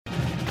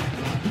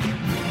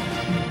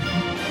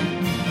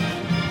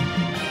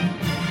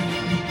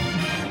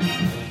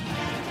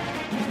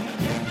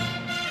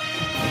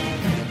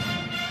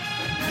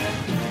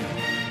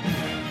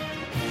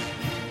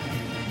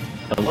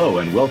Hello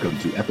and welcome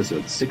to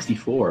episode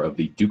 64 of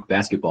the Duke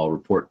Basketball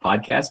Report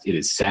podcast. It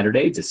is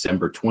Saturday,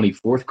 December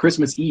 24th,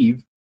 Christmas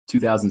Eve,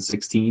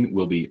 2016.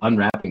 We'll be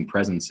unwrapping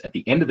presents at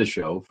the end of the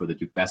show for the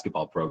Duke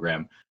basketball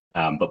program.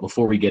 But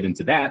before we get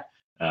into that,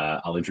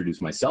 I'll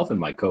introduce myself and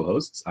my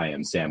co-hosts. I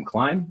am Sam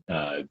Klein,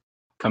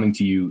 coming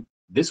to you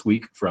this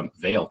week from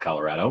Vail,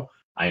 Colorado.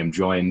 I am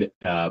joined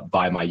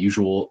by my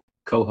usual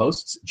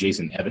co-hosts,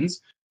 Jason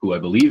Evans, who I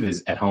believe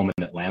is at home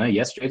in Atlanta.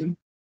 Yes, Jason?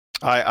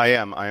 I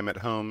am. I am at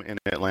home in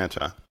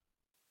Atlanta.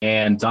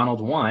 And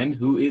Donald Wine,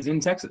 who is in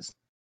Texas.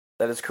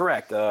 That is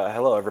correct.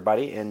 Hello,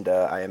 everybody. And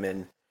I am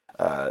in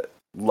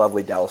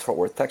lovely Dallas-Fort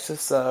Worth,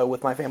 Texas,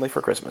 with my family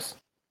for Christmas.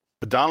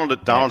 But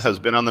Donald has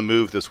been on the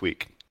move this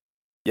week.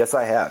 Yes,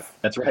 I have.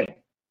 That's right.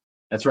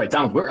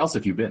 Donald, where else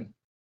have you been?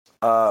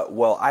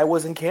 Well, I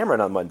was in Cameron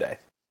on Monday.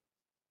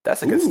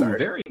 That's a good start.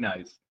 Very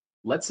nice.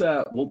 Let's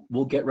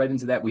we'll get right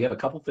into that. We have a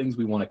couple things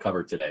we want to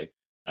cover today.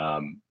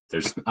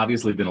 There's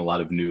obviously been a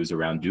lot of news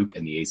around Duke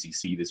and the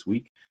ACC this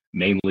week,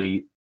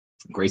 mainly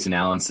Grayson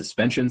Allen's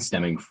suspension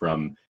stemming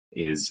from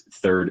his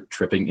third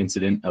tripping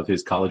incident of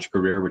his college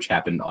career, which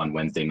happened on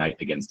Wednesday night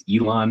against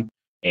Elon.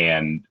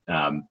 And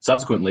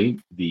subsequently,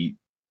 the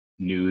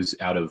news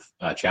out of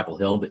Chapel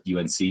Hill that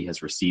UNC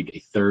has received a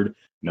third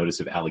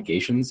notice of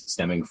allegations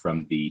stemming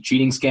from the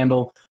cheating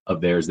scandal of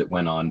theirs that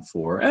went on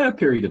for a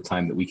period of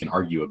time that we can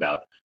argue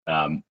about.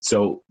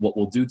 So what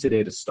we'll do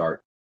today to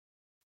start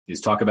is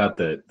talk about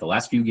the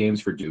last few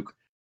games for Duke,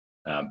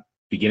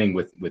 beginning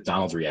with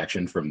Donald's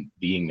reaction from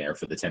being there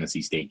for the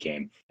Tennessee State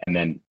game. And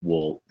then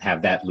we'll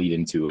have that lead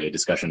into a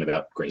discussion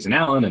about Grayson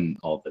Allen and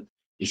all the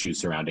issues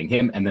surrounding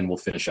him. And then we'll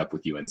finish up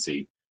with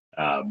UNC.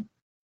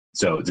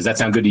 So does that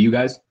sound good to you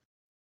guys?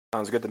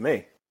 Sounds good to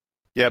me.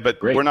 Yeah, but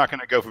Great. We're not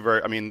going to go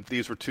for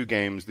these were two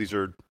games. These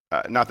are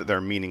not that they're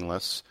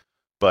meaningless,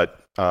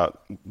 but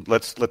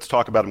let's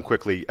talk about them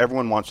quickly.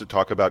 Everyone wants to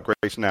talk about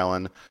Grayson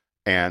Allen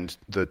and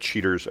the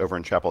cheaters over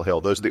in Chapel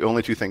Hill. Those are the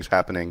only two things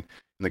happening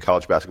in the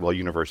college basketball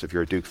universe if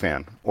you're a Duke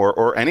fan,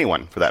 or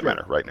anyone for that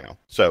matter right now.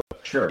 So,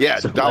 yeah,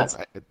 so Donald,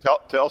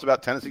 tell us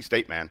about Tennessee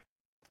State, man.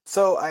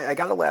 So I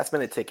got a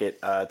last-minute ticket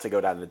to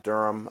go down to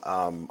Durham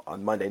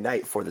on Monday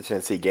night for the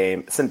Tennessee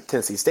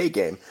State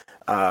game.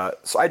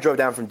 So I drove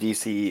down from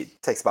D.C.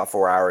 It takes about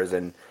 4 hours,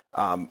 and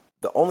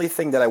the only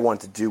thing that I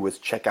wanted to do was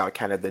check out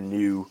kind of the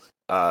new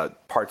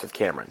parts of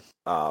Cameron.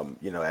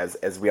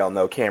 As we all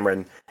know,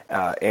 Cameron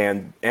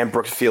and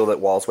Brooks Field at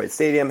Wallace Wade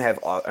Stadium have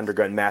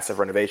undergone massive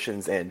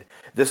renovations, and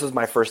this was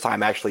my first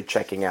time actually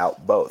checking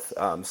out both.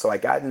 So I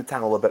got into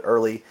town a little bit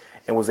early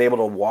and was able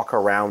to walk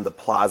around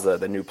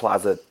the new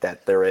plaza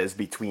that there is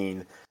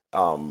between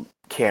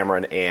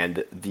Cameron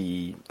and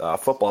the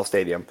football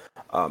stadium,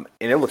 and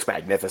it looks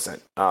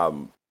magnificent. A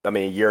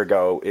year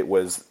ago, it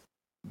was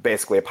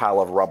basically a pile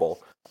of rubble,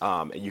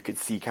 and you could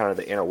see kind of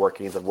the inner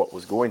workings of what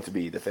was going to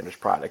be the finished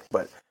product.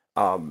 But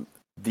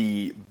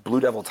the Blue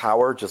Devil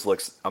Tower just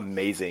looks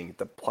amazing.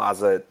 The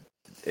plaza,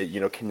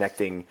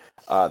 connecting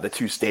the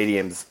two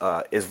stadiums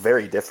is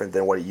very different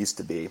than what it used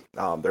to be.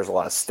 There's a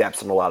lot of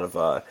steps and a lot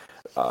of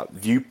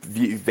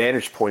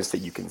vantage points that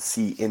you can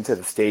see into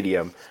the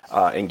stadium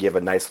and give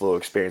a nice little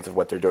experience of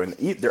what they're doing.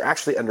 They're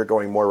actually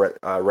undergoing more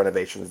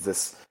renovations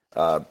this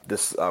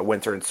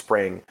winter and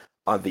spring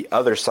on the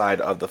other side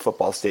of the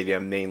football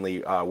stadium, namely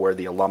where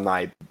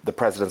the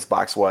president's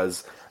box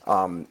was.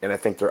 And I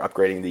think they're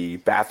upgrading the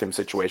bathroom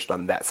situation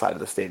on that side of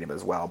the stadium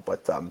as well.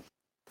 But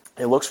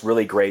it looks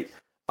really great.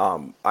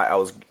 I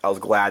was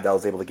glad that I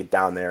was able to get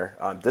down there.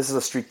 This is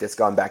a streak that's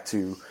gone back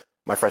to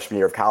my freshman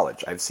year of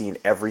college. I've seen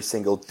every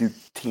single Duke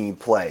team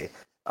play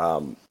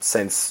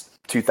since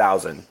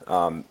 2000,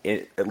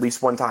 at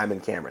least one time in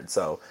Cameron.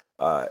 So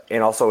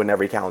and also in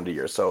every calendar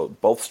year. So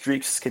both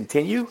streaks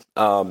continue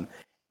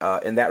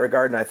in that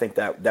regard. And I think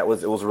it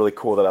was really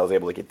cool that I was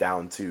able to get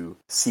down to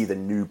see the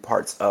new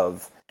parts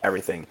of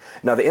everything.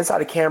 Now the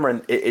inside of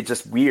Cameron, it's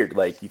just weird.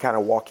 Like you kind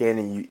of walk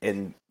in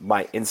and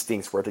my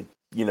instincts were to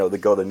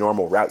go the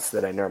normal routes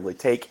that I normally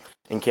take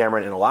in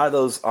Cameron, and a lot of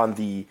those on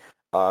the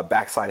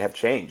backside have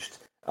changed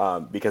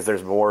because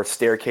there's more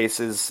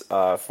staircases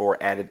for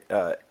added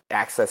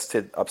access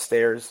to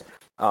upstairs.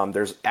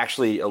 There's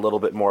actually a little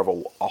bit more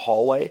of a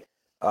hallway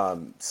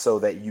so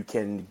that you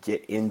can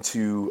get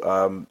into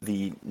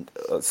the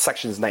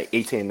sections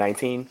 18 and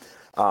 19.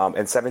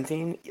 And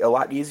 17 a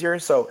lot easier,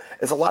 so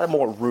it's a lot of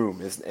more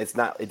room.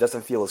 It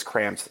doesn't feel as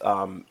cramped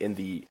in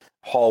the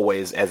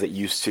hallways as it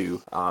used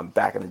to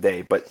back in the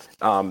day. But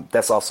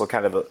that's also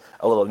kind of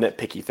a little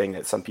nitpicky thing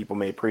that some people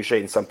may appreciate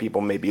and some people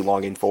may be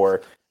longing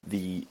for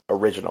the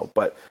original.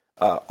 But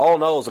all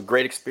in all, it was a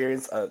great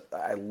experience.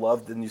 I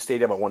love the new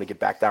stadium. I want to get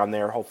back down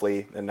there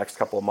hopefully in the next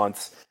couple of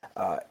months.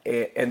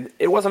 And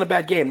it wasn't a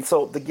bad game.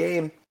 So the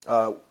game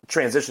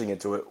transitioning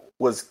into it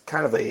was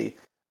kind of a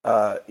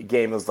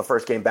game. It was the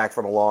first game back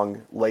from a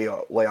long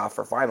layoff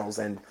for finals,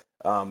 and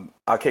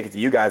I'll kick it to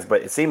you guys,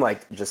 but it seemed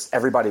like just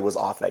everybody was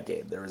off that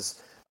game. There was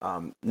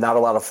not a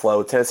lot of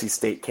flow. Tennessee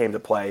State came to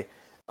play,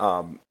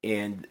 but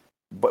in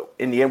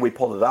the end we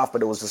pulled it off,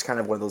 but it was just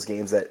kind of one of those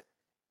games that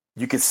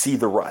you could see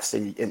the rust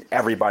in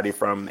everybody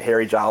from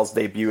Harry Giles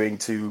debuting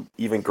to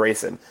even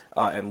Grayson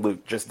and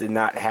Luke just did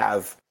not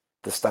have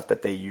the stuff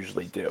that they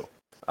usually do.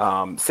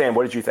 Sam,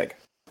 what did you think?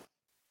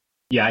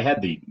 Yeah, I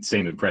had the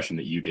same impression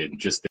that you did,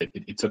 just that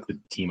it took the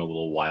team a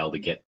little while to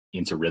get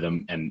into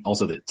rhythm, and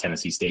also that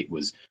Tennessee State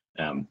was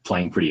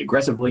playing pretty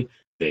aggressively.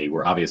 They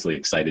were obviously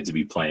excited to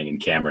be playing in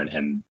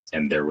Cameron,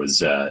 and there was,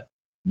 the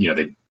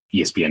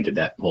ESPN did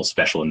that whole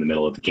special in the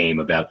middle of the game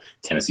about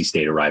Tennessee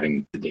State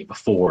arriving the day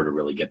before to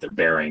really get their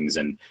bearings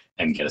and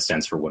get a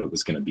sense for what it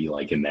was going to be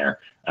like in there.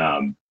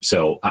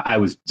 So I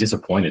was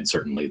disappointed,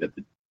 certainly, that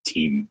the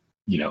team,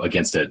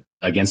 against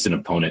an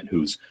opponent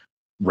who's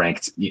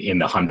ranked in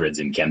the hundreds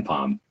in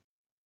KenPom,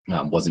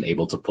 wasn't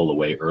able to pull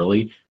away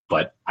early.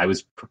 But I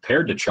was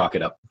prepared to chalk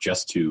it up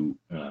just to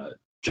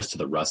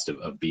the rust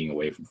of being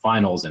away from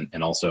finals,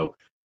 and also,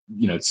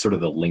 sort of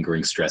the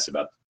lingering stress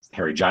about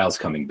Harry Giles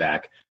coming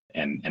back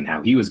and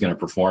how he was going to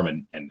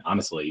perform. And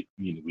honestly,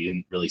 we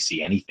didn't really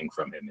see anything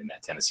from him in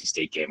that Tennessee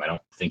State game. I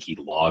don't think he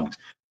logged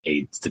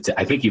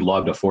I think he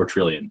logged a 4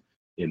 trillion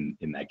in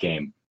that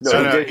game.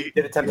 No, he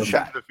did attempt a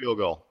shot. The field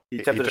goal. He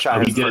attempted a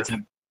shot. He did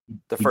attempt.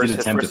 His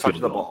first touch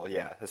of the ball.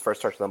 Yeah, his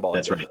first touch of the ball.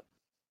 That's right.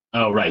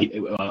 Oh, right.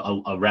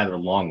 A rather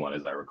long one,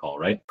 as I recall,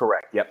 right?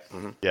 Correct. Yep.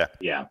 Mm-hmm.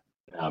 Yeah.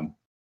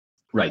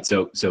 Right.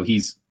 So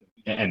he's,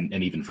 and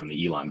even from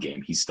the Elon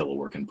game, he's still a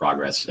work in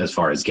progress as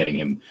far as getting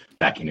him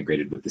back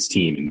integrated with this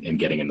team and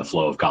getting in the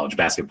flow of college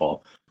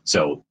basketball.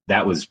 So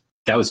that was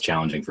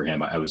challenging for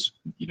him. I was,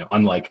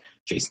 unlike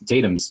Jason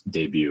Tatum's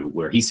debut,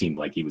 where he seemed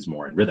like he was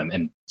more in rhythm,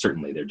 and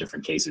certainly there are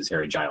different cases.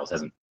 Harry Giles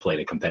hasn't played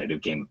a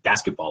competitive game of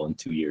basketball in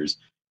 2 years.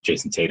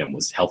 Jason Tatum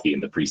was healthy in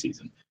the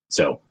preseason.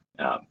 So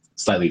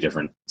slightly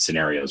different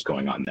scenarios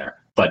going on there.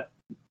 But,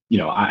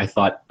 I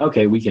thought,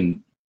 okay, we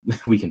can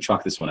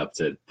chalk this one up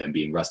to them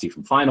being rusty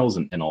from finals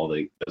and all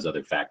those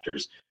other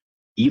factors.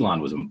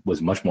 Elon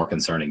was much more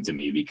concerning to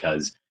me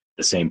because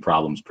the same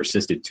problems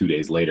persisted 2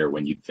 days later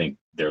when you'd think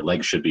their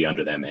legs should be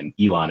under them. And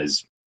Elon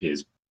is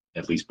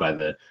at least by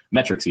the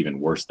metrics,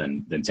 even worse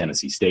than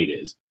Tennessee State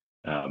is.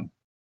 That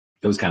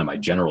was kind of my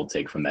general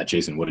take from that.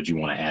 Jason, what did you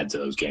want to add to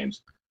those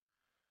games?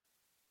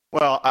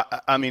 Well,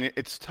 I mean,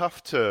 it's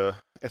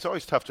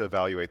always tough to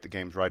evaluate the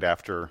games right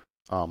after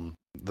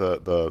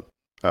the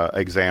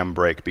exam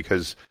break,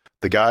 because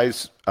the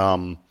guys,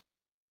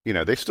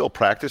 they still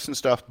practice and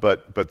stuff,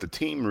 but the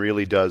team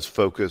really does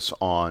focus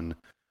on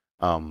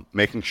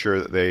making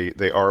sure that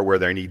they are where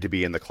they need to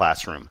be in the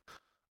classroom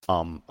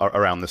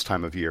around this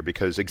time of year,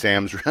 because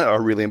exams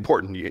are really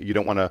important. You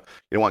don't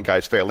want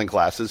guys failing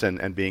classes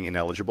and being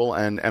ineligible,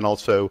 and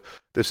also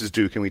this is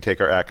Duke and we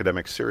take our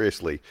academics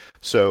seriously.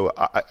 So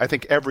I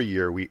think every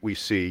year we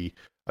see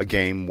a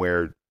game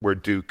where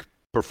Duke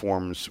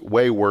performs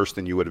way worse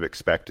than you would have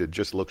expected,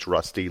 just looks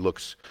rusty,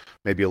 looks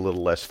maybe a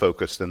little less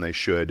focused than they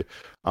should,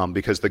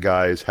 because the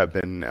guys have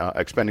been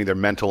expending their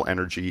mental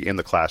energy in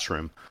the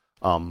classroom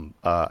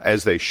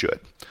as they should.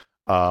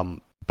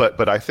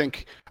 But I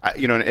think,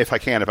 if I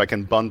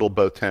can bundle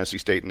both Tennessee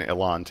State and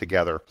Elon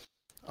together,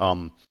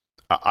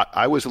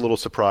 I was a little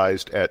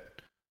surprised at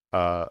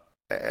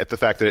the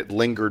fact that it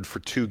lingered for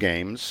 2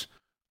 games.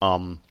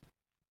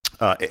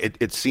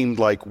 It seemed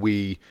like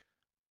we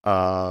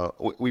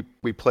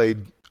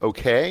played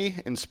okay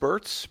in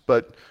spurts,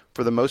 but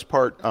for the most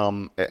part,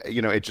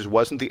 it just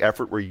wasn't the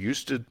effort we're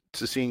used to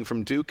seeing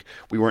from Duke.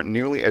 We weren't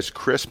nearly as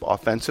crisp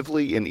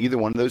offensively in either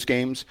one of those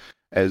games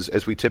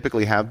as we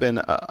typically have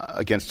been.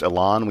 Against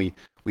Elon, we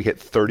hit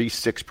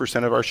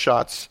 36% of our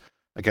shots.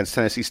 Against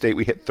Tennessee State,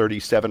 we hit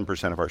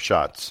 37% of our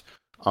shots.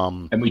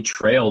 And we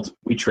trailed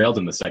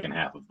in the second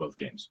half of both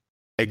games.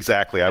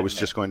 Exactly. I was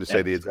just going to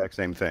say the exact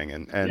same thing.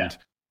 And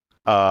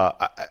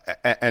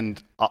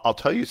I'll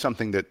tell you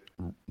something that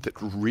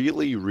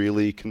really,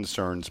 really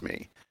concerns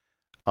me.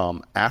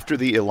 After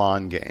the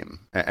Elon game,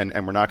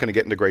 and we're not going to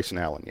get into Grayson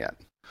Allen yet,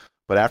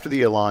 but after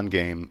the Elon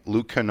game,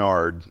 Luke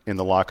Kennard in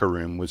the locker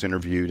room was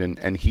interviewed,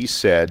 and he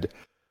said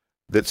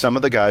that some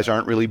of the guys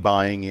aren't really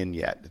buying in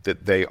yet,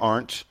 that they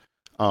aren't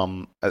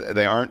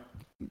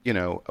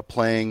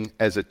playing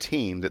as a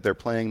team, that they're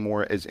playing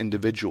more as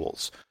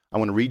individuals. I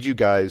want to read you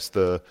guys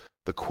the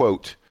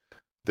quote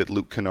that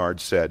Luke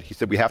Kennard said. He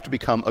said, "We have to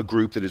become a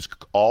group that is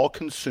all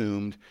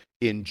consumed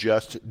in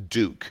just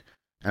Duke.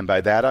 And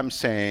by that I'm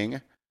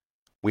saying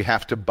we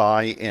have to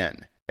buy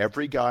in.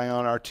 Every guy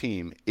on our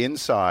team,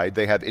 inside,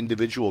 they have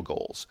individual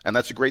goals. And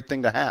that's a great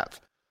thing to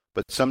have.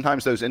 But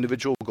sometimes those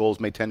individual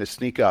goals may tend to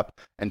sneak up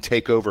and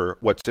take over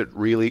what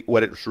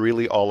it's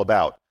really all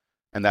about.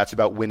 And that's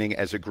about winning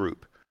as a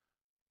group."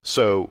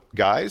 So,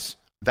 guys,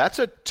 that's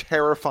a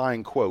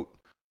terrifying quote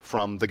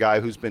from the guy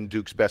who's been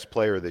Duke's best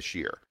player this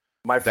year.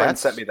 My friend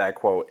sent me that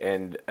quote,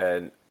 and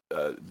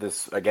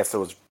this, I guess it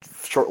was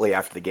shortly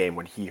after the game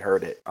when he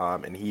heard it,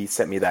 and he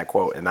sent me that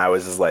quote, and I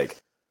was just like,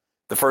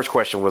 the first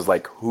question was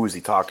like, who is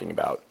he talking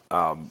about?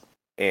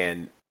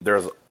 And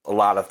there's a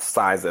lot of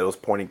signs that it was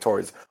pointing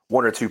towards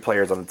 1 or 2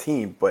 players on the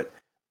team, but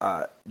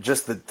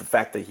just the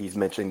fact that he's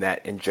mentioning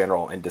that in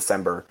general in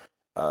December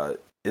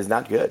is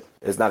not good.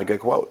 It's not a good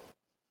quote.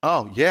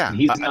 Oh yeah, And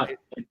he's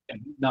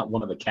not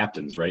one of the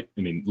captains, right?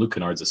 I mean, Luke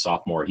Kennard's a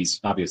sophomore. He's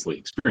obviously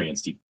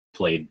experienced. He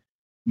played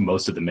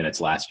most of the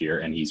minutes last year,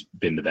 and he's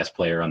been the best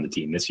player on the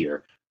team this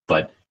year.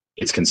 But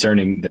it's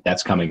concerning that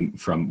that's coming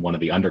from one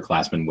of the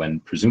underclassmen when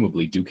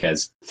presumably Duke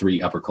has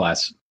three upper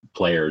class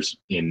players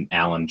in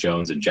Allen,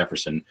 Jones, and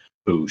Jefferson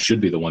who should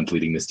be the ones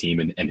leading this team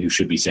and who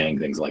should be saying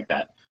things like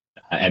that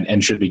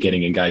and should be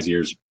getting in guys'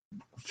 ears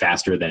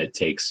faster than it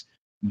takes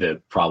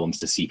the problems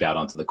to seep out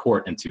onto the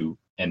court and to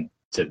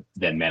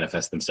then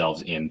manifest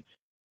themselves in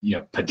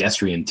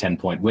pedestrian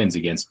 10-point wins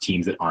against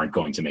teams that aren't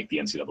going to make the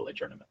NCAA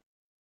tournament.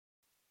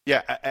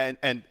 Yeah,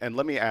 and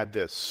let me add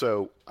this.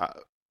 So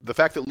the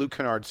fact that Luke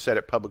Kennard said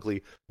it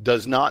publicly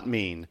does not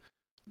mean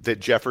that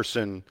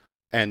Jefferson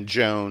and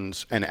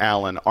Jones and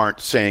Allen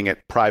aren't saying it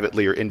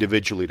privately or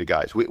individually to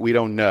guys. We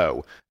don't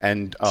know.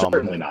 And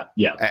certainly not.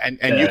 Yeah.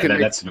 And you can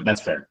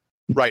that's fair.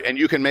 Right. And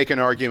you can make an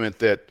argument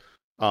that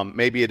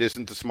maybe it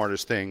isn't the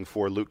smartest thing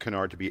for Luke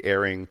Kennard to be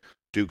airing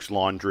Duke's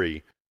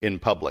laundry in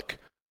public.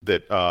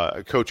 That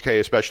Coach K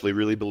especially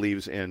really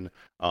believes in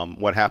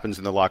what happens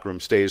in the locker room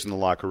stays in the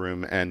locker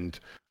room, and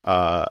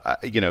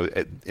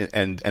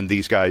and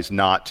these guys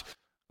not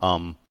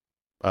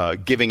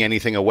giving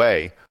anything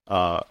away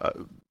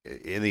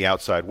in the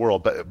outside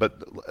world.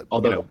 But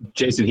although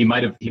Jason, he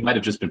might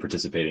have just been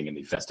participating in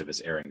the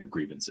Festivus airing of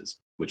grievances,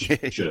 which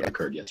should have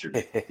occurred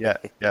yesterday.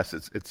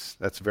 Yes,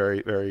 that's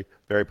very, very,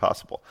 very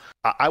possible.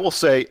 I will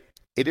say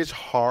it is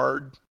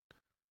hard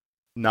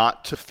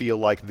not to feel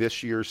like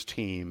this year's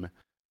team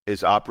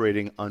is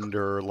operating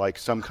under like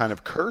some kind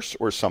of curse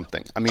or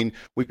something. I mean,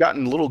 we've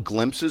gotten little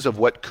glimpses of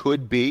what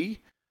could be,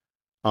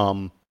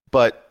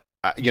 but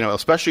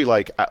especially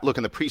look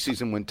in the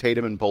preseason when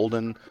Tatum and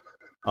Bolden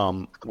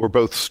were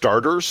both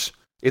starters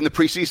in the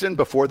preseason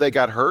before they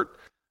got hurt.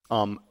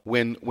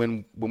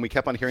 When we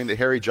kept on hearing that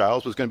Harry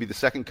Giles was going to be the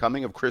second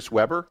coming of Chris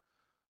Webber,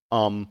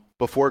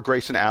 before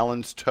Grayson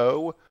Allen's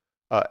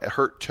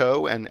hurt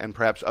toe and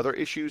perhaps other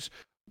issues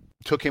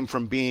took him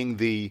from being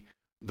the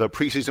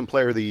preseason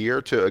player of the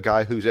year to a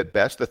guy who's at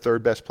best the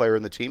third best player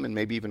in the team and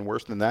maybe even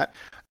worse than that.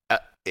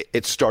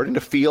 It's starting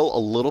to feel a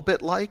little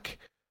bit like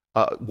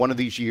one of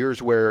these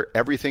years where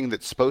everything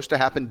that's supposed to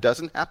happen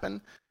doesn't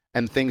happen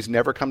and things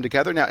never come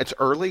together. Now, it's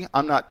early.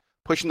 I'm not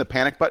pushing the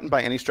panic button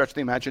by any stretch of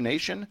the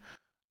imagination.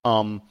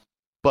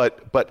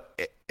 But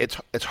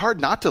it's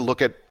hard not to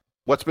look at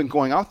what's been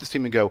going on with this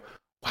team and go,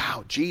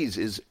 wow, geez,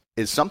 is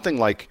something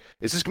like,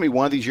 is this going to be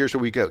one of these years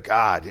where we go,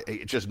 God,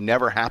 it just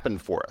never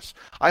happened for us?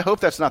 I hope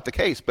that's not the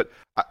case, but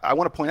I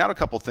want to point out a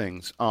couple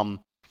things.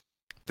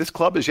 This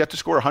club has yet to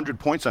score 100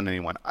 points on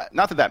anyone.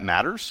 Not that that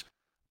matters,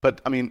 but,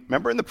 I mean,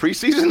 remember in the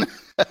preseason,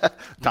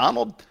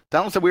 Donald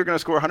said we were going to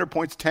score 100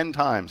 points 10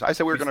 times. I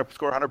said we were going to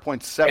score 100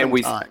 points 7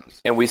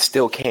 times. And we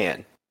still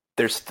can.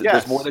 There's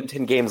more than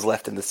 10 games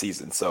left in the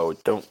season, so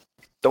don't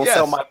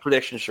sell my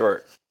prediction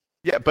short.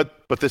 Yeah,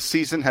 but the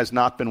season has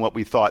not been what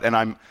we thought,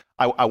 and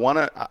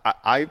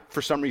I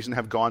for some reason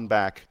have gone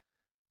back.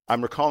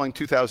 I'm recalling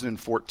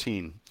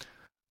 2014.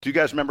 Do you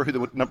guys remember who the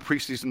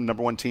preseason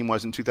number one team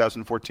was in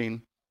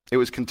 2014? It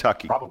was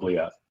Kentucky. Probably.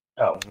 It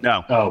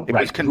right.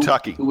 was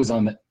Kentucky. Who was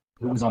on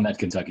that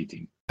Kentucky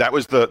team? That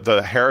was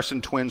the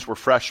Harrison twins were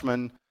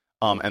freshmen,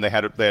 and they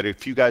had a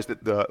few guys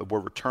that were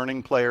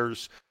returning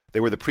players. They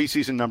were the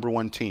preseason number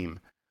one team.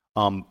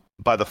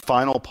 By the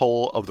final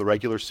poll of the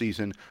regular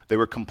season, they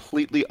were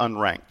completely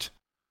unranked.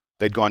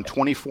 They'd gone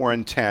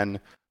 24-10.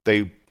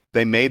 They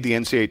made the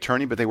NCAA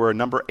tourney, but they were a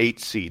number 8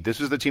 seed. This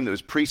was the team that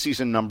was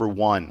preseason number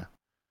 1.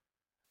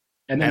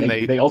 And then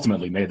they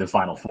ultimately made the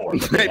Final Four.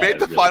 They made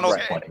the final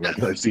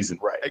regular season.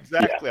 Right,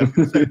 exactly.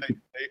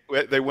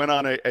 Yeah. They went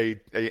on a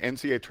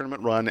NCAA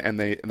tournament run, and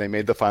they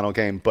made the final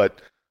game.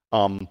 But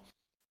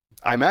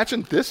I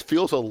imagine this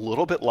feels a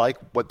little bit like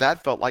what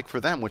that felt like for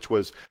them, which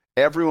was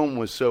everyone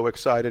was so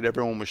excited.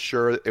 Everyone was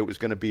sure it was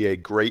going to be a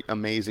great,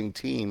 amazing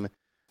team,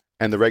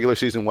 and the regular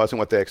season wasn't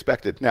what they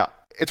expected. Now,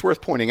 it's worth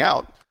pointing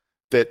out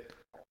that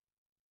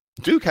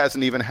Duke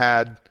hasn't even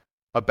had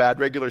a bad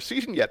regular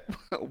season yet.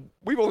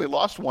 We've only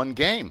lost one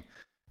game,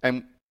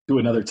 and to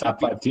another top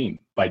 5 team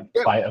by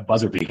a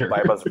buzzer beater.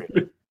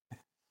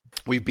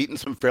 We've beaten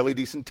some fairly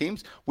decent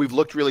teams. We've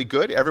looked really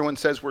good. Everyone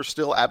says we're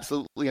still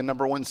absolutely a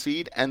number 1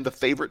 seed and the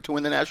favorite to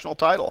win the national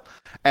title,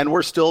 and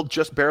we're still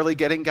just barely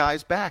getting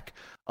guys back.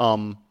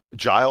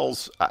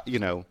 Giles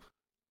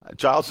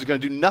is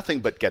going to do nothing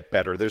but get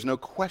better. There's no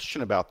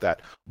question about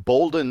that.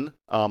 Bolden,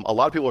 a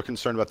lot of people are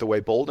concerned about the way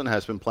Bolden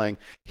has been playing.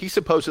 He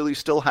supposedly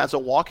still has a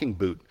walking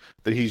boot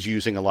that he's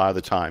using a lot of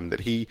the time, that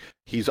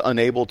he's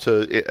unable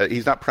to,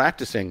 he's not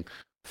practicing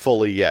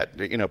fully yet,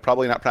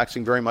 probably not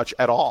practicing very much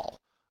at all.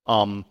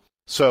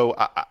 So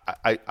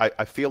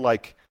I feel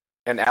like.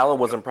 And Allen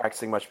wasn't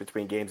practicing much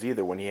between games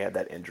either when he had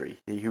that injury.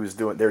 He was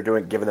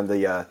giving him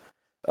the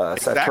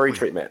Seth Curry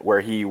treatment, where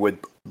he would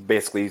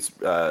basically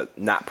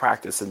not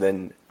practice and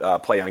then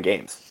play on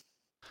games.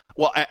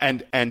 Well,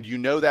 and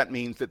that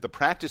means that the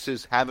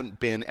practices haven't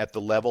been at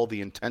the level,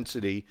 the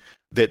intensity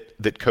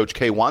that Coach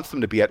K wants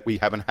them to be at. We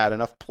haven't had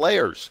enough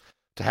players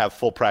to have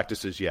full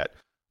practices yet.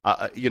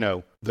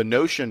 The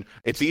notion,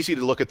 it's easy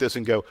to look at this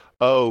and go,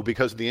 oh,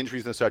 because of the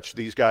injuries and such,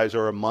 these guys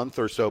are a month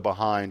or so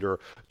behind or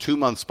 2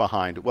 months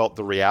behind. Well,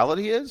 the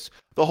reality is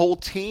the whole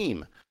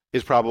team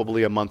is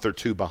probably a month or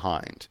two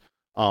behind.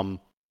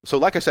 So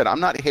like I said, I'm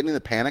not hitting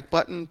the panic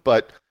button,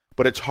 but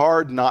it's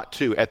hard not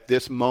to, at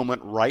this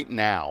moment right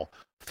now,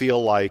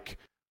 feel like,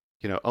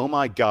 oh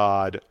my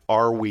God,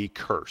 are we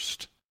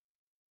cursed?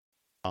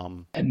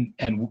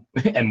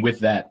 And with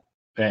that,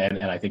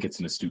 and I think it's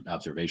an astute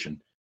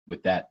observation.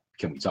 With that,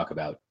 can we talk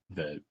about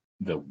the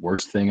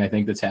worst thing I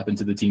think that's happened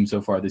to the team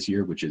so far this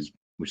year, which is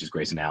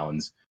Grayson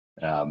Allen's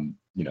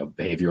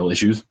behavioral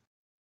issues?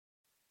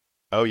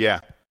 Oh yeah.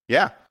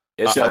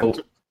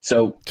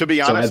 So to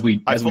be honest,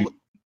 I was going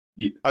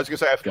to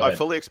say I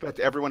fully expect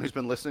everyone who's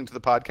been listening to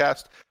the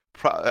podcast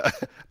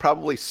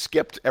probably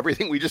skipped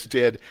everything we just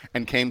did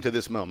and came to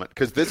this moment,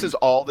 because this is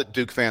all that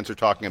Duke fans are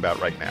talking about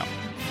right now.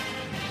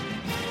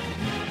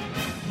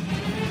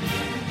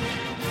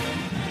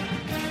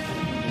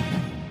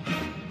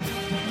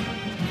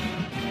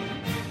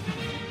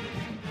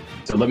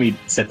 So let me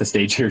set the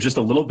stage here just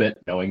a little bit,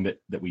 knowing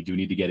that we do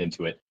need to get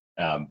into it.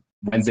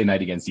 Wednesday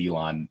night against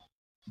Elon,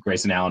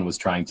 Grayson Allen was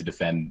trying to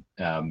defend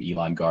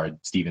Elon guard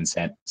Steven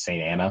St.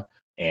 Anna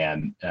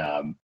and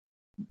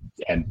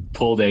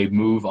pulled a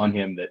move on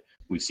him that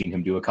we've seen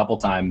him do a couple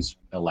times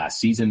last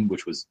season,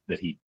 which was that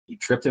he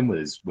tripped him with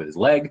his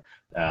leg.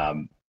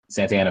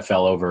 Santa Anna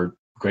fell over.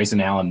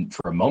 Grayson Allen,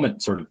 for a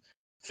moment, sort of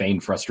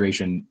feigned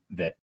frustration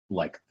that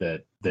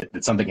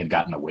something had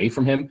gotten away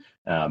from him,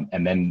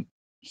 and then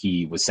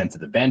he was sent to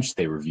the bench.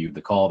 They reviewed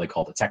the call. They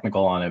called a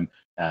technical on him.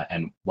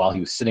 And while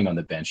he was sitting on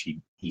the bench,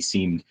 he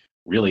seemed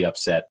really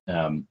upset,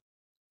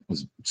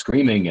 was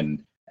screaming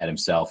and at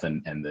himself,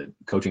 and the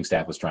coaching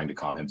staff was trying to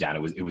calm him down.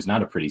 It was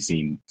not a pretty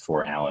scene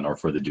for Allen or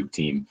for the Duke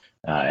team.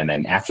 And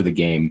then after the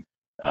game,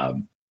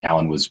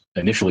 Allen was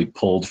initially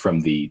pulled from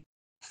the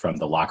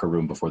locker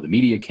room before the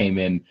media came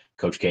in.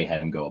 Coach K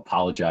had him go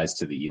apologize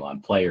to the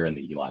Elon player and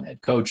the Elon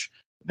head coach.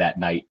 That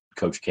night,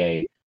 Coach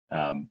K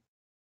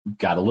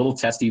got a little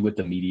testy with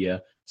the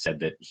media, said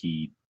that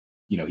he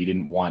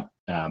didn't want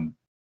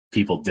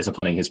people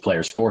disciplining his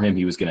players for him.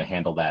 He was going to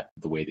handle that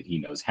the way that he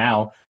knows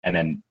how. And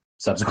then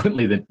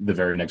subsequently, the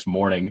very next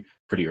morning,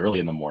 pretty early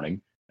in the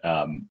morning,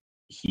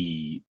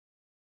 Coach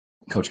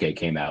K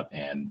came out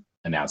and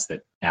announced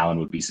that Allen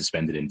would be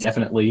suspended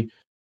indefinitely.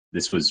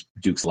 This was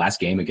Duke's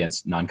last game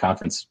against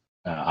non-conference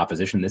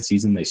opposition this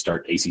season. They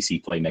start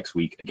ACC play next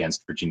week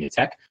against Virginia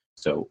Tech.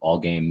 So all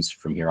games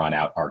from here on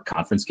out are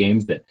conference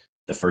games that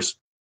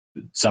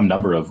some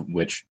number of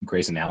which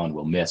Grayson Allen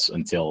will miss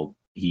until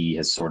he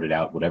has sorted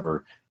out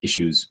whatever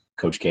issues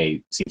Coach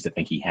K seems to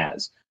think he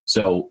has.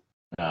 So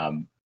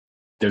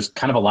there's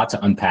kind of a lot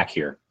to unpack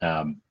here,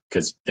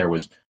 because there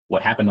was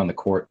what happened on the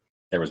court,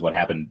 there was what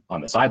happened on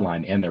the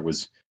sideline, and there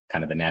was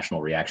kind of the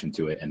national reaction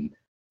to it. And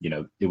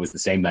it was the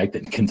same night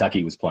that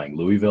Kentucky was playing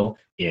Louisville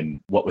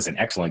in what was an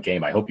excellent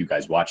game. I hope you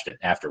guys watched it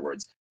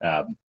afterwards.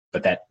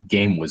 But that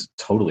game was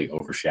totally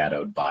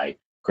overshadowed by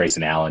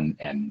Grayson Allen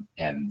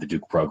and the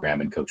Duke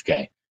program and Coach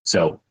K.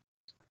 So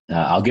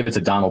I'll give it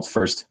to Donald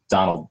first.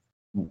 Donald,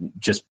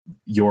 just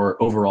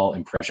your overall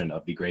impression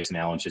of the Grayson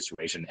Allen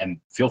situation, and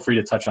feel free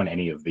to touch on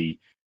any of the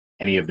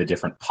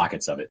different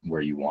pockets of it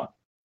where you want.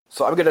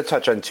 So I'm going to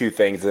touch on two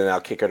things, and then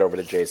I'll kick it over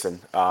to Jason.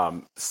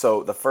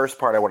 So the first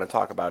part I want to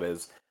talk about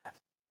is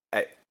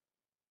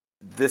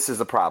this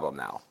is a problem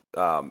now.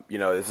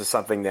 This is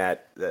something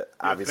that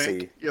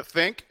obviously you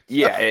think?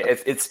 Yeah,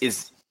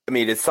 it's. I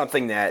mean, it's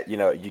something that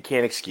you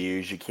can't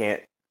excuse, you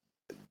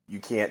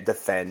can't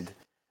defend.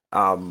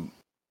 And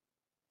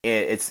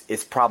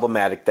it's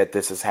problematic that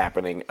this is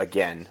happening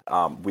again.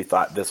 We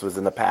thought this was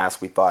in the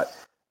past. We thought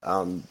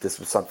this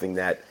was something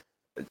that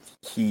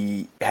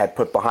he had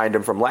put behind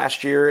him from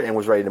last year and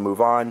was ready to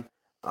move on.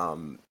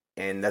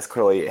 And that's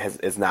clearly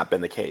has not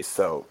been the case.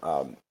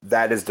 So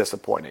that is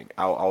disappointing.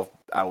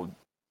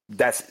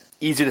 That's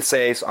easy to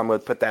say, so I'm going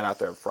to put that out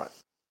there in front.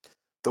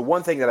 The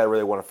one thing that I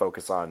really want to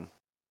focus on,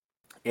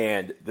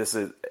 and this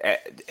is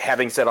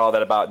having said all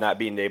that about not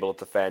being able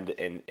to defend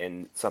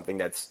in something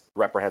that's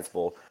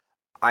reprehensible,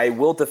 I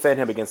will defend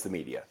him against the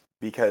media,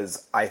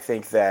 because I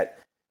think that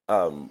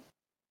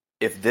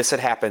if this had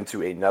happened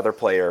to another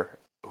player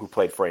who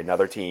played for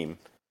another team,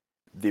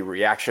 the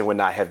reaction would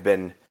not have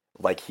been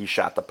like he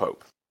shot the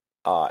Pope.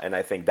 And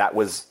I think that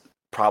was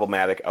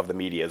problematic of the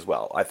media as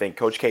well. I think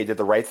Coach K did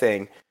the right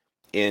thing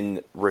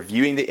in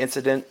reviewing the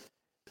incident,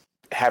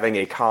 having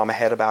a calm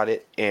head about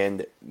it,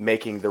 and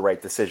making the right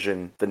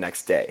decision the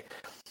next day.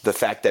 The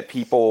fact that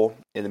people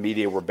in the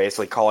media were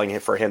basically calling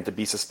for him to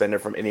be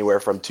suspended from anywhere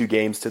from 2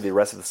 games to the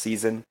rest of the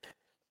season,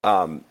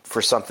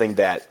 for something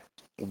that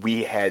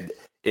we had,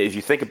 if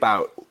you think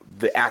about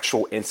the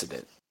actual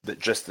incident,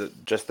 just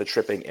the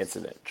tripping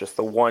incident, just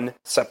the one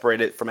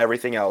separated from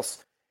everything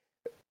else,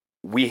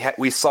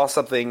 we saw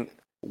something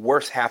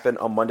worse happen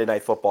on Monday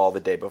Night Football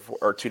the day before,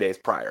 or 2 days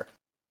prior,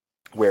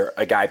 where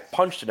a guy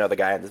punched another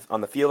guy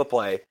on the field of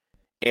play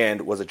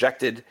and was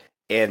ejected,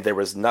 and there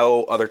was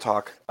no other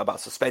talk about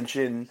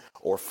suspension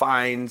or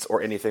fines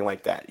or anything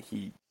like that.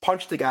 He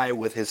punched the guy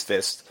with his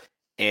fist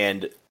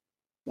and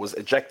was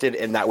ejected,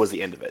 and that was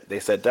the end of it. They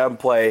said, "Dumb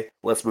play,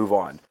 let's move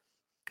on."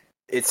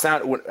 It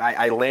sounded when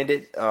I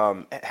landed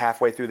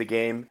halfway through the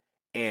game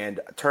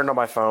and turned on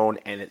my phone,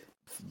 and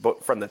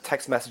from the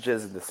text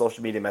messages and the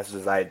social media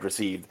messages I had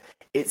received,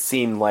 it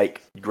seemed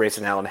like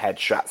Grayson Allen had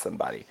shot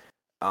somebody.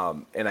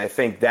 And I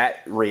think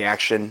that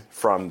reaction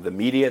from the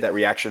media, that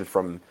reaction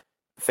from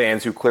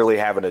fans who clearly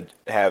have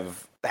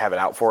it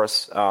out for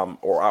us,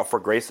 or out for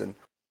Grayson,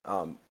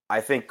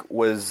 I think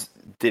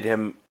did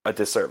him a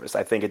disservice.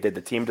 I think it did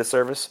the team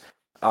disservice.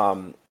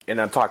 And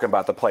I'm talking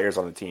about the players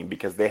on the team,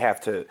 because they have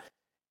to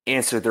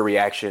answer the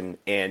reaction,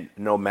 and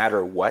no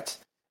matter what,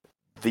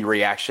 the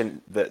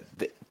reaction, the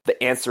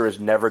answer is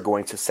never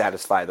going to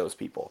satisfy those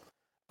people.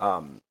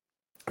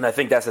 And I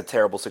think that's a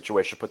terrible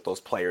situation to put those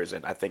players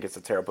in. I think it's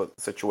a terrible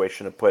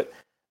situation to put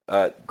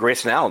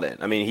Grayson Allen in.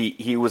 I mean,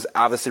 he was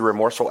obviously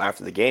remorseful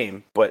after the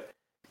game, but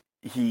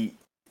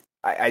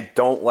I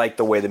don't like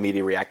the way the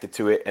media reacted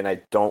to it, and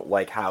I don't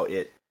like how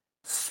it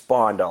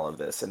spawned all of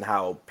this, and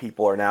how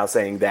people are now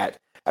saying that.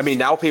 I mean,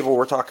 now people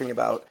were talking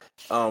about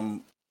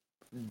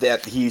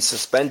that he's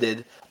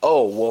suspended.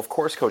 Oh, well, of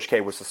course Coach K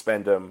would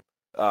suspend him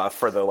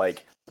for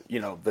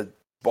the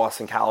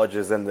Boston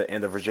Colleges and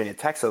the Virginia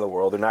Techs of the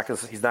world. He's not going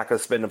to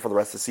suspend him for the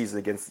rest of the season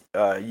against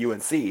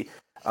UNC.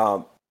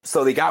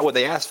 So they got what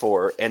they asked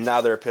for, and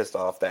now they're pissed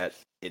off that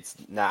it's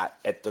not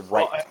at the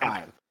right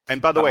time.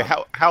 And by the way,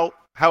 how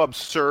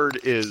absurd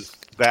is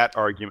that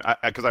argument?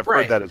 Because I've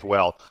heard that as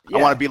well. Yeah.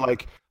 I want to be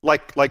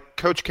like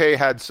Coach K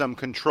had some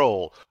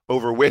control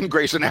over when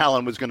Grayson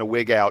Allen was going to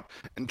wig out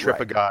and trip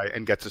a guy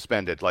and get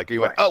suspended. Like he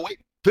went, oh wait,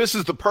 this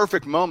is the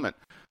perfect moment.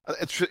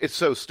 It's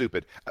so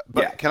stupid.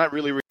 But can I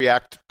really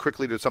react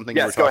quickly to something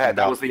you were talking about? Yes, go ahead.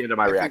 That was the end of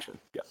my reaction.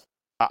 Yes.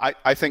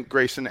 I think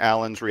Grayson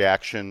Allen's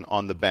reaction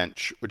on the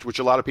bench, which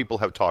a lot of people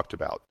have talked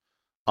about,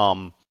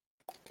 you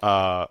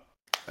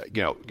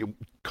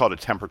called a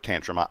temper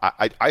tantrum.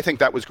 I think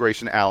that was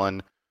Grayson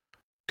Allen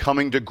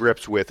coming to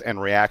grips with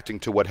and reacting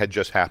to what had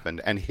just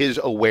happened, and his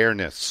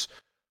awareness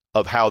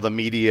of how the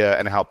media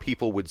and how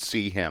people would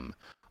see him.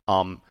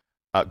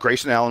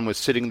 Grayson Allen was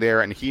sitting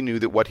there, and he knew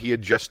that what he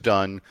had just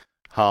done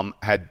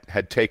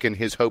had taken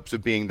his hopes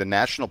of being the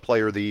National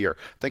Player of the Year.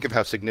 Think of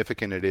how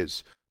significant it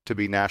is to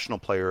be National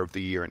Player of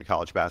the Year in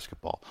college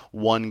basketball.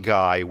 One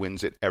guy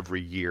wins it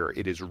every year.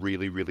 It is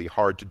really, really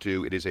hard to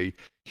do. It is a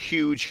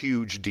huge,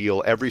 huge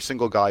deal. Every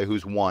single guy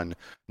who's won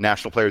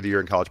National Player of the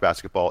Year in college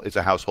basketball is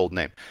a household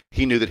name.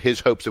 He knew that his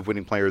hopes of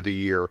winning Player of the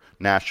Year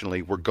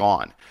nationally were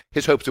gone.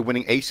 His hopes of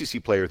winning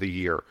ACC Player of the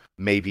Year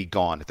may be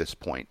gone at this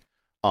point.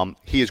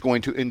 He is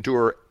going to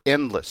endure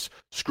endless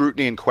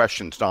scrutiny and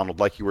questions, Donald,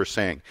 like you were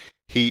saying.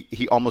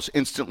 He almost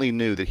instantly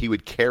knew that he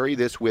would carry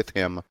this with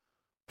him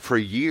for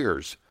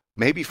years,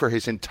 maybe for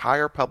his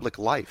entire public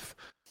life.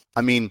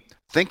 I mean,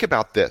 think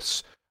about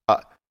this.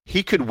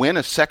 He could win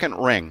a second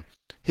ring.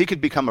 He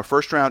could become a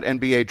first-round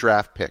NBA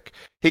draft pick.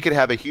 He could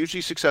have a hugely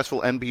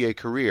successful NBA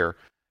career,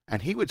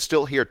 and he would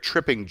still hear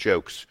tripping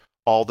jokes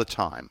all the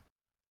time.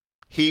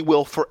 He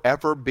will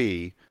forever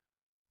be,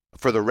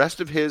 for the rest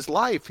of his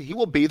life, he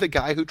will be the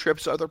guy who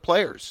trips other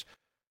players.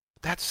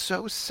 That's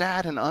so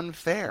sad and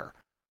unfair.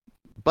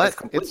 But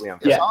it's on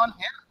him.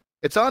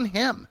 It's on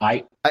him.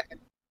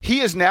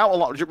 He is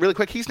now, really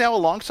quick, he's now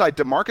alongside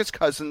DeMarcus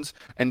Cousins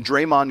and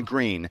Draymond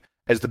Green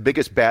as the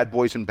biggest bad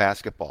boys in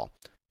basketball.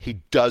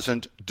 He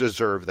doesn't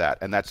deserve that,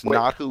 and that's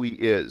not who he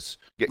is.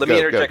 Let me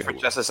interject for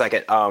just a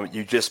second.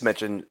 You just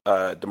mentioned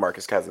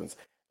DeMarcus Cousins.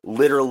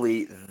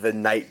 Literally the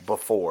night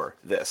before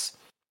this,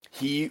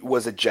 he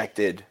was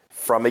ejected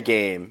from a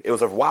game. It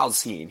was a wild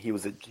scene. He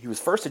was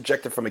first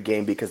ejected from a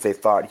game because they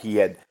thought he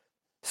had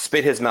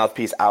spit his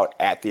mouthpiece out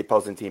at the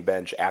opposing team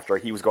bench after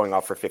he was going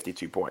off for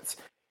 52 points.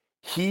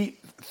 He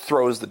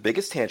throws the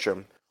biggest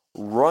tantrum,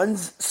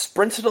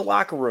 sprints to the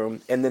locker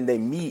room, and then they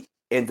meet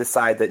and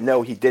decide that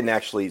no, he didn't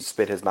actually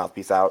spit his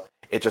mouthpiece out.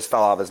 It just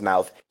fell out of his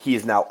mouth. He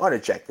is now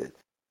unejected.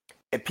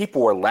 And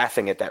people were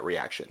laughing at that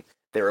reaction.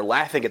 They were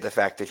laughing at the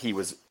fact that he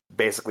was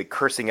basically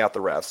cursing out the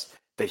refs,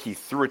 that he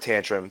threw a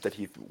tantrum, that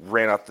he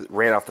ran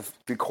off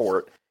the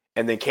court,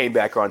 and then came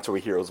back onto a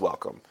hero's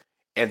welcome.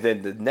 And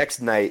then the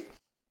next night,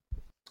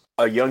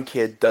 a young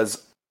kid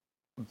does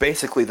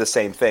basically the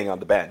same thing on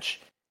the bench,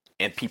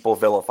 and people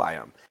vilify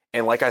him.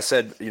 And like I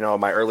said, in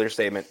my earlier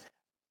statement,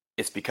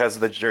 it's because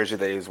of the jersey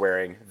that he was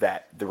wearing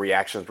that the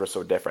reactions were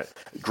so different.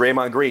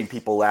 Draymond Green,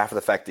 people laugh at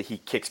the fact that he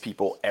kicks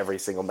people every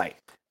single night.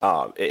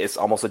 It's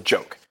almost a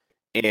joke,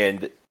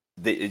 and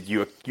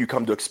you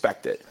come to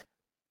expect it.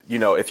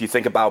 If you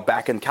think about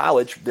back in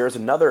college, there's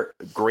another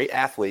great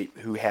athlete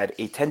who had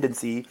a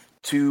tendency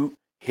to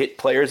hit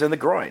players in the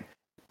groin.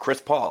 Chris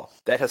Paul,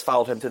 that has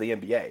followed him to the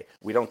NBA.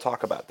 We don't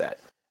talk about that.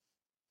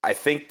 I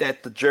think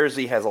that the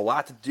jersey has a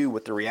lot to do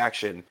with the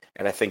reaction,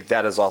 and I think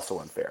that is also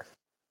unfair.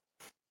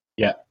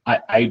 Yeah,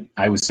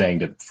 I was saying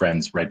to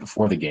friends right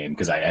before the game,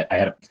 because I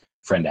had a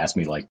friend ask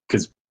me,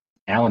 because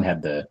Allen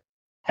had the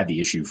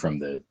issue from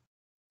the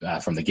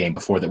game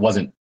before that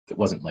wasn't it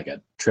wasn't like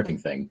a tripping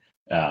thing.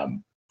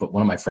 But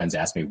one of my friends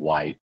asked me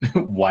why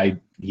why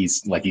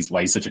he's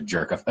such a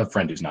jerk, a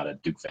friend who's not a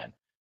Duke fan.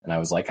 And I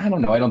was like, I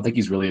don't know. I don't think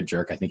he's really a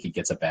jerk. I think he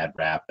gets a bad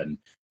rap. And,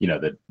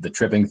 the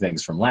tripping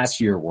things from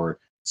last year were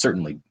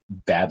certainly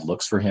bad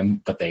looks for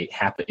him, but they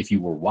happen. If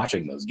you were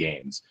watching those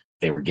games,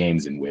 they were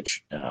games in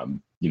which,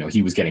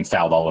 he was getting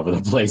fouled all over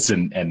the place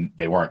and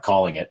they weren't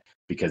calling it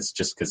because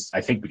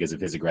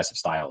of his aggressive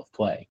style of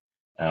play.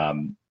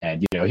 And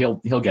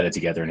he'll get it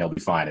together and he'll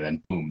be fine. And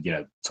then boom,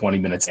 20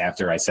 minutes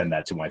after I send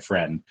that to my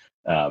friend,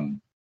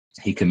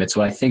 he commits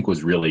what I think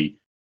was a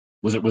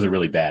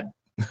really bad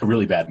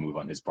move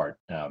on his part.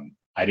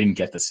 I didn't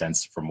get the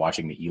sense from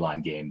watching the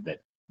Elon game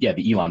that,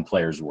 the Elon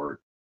players were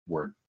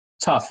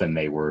tough and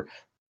they were,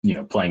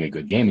 playing a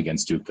good game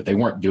against Duke, but they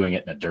weren't doing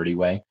it in a dirty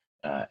way.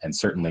 And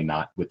certainly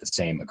not with the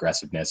same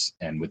aggressiveness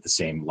and with the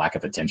same lack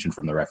of attention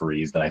from the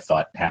referees that I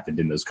thought happened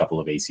in those couple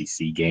of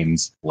ACC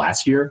games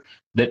last year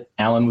that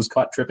Allen was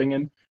caught tripping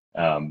in.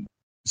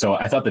 So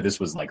I thought that this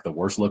was like the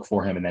worst look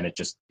for him, and then it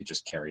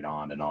just carried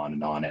on and on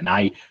and on. And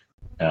I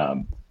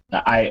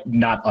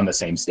not on the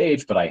same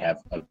stage, but I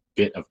have a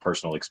bit of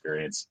personal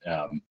experience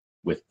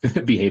with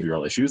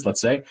behavioral issues,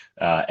 let's say,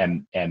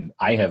 and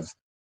I have,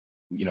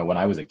 when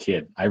I was a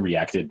kid, I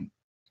reacted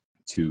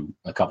to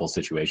a couple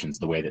situations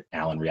the way that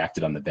Allen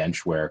reacted on the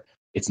bench, where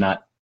it's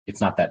not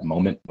that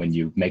moment when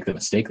you make the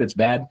mistake that's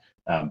bad,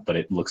 but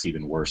it looks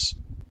even worse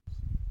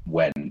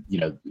when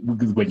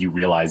you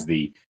realize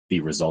the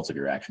results of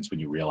your actions,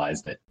 when you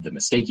realize that the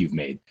mistake you've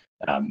made,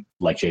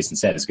 like Jason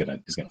said, is gonna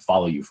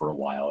follow you for a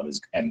while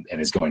and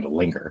is going to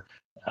linger,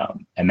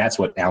 and that's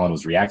what Allen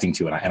was reacting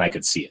to, and I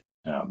could see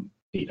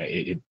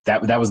it.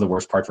 That was the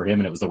worst part for him,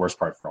 and it was the worst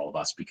part for all of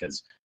us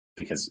because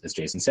as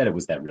Jason said, it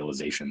was that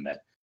realization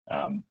that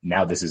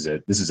now this is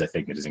a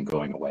thing that isn't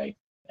going away,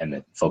 and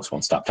that folks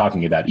won't stop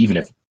talking about, even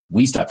if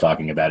we stop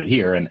talking about it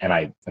here. And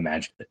I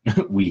imagine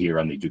that we here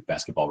on the Duke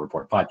Basketball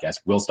Report podcast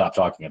will stop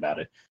talking about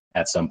it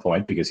at some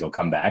point, because he'll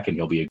come back and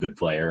he'll be a good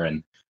player,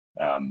 and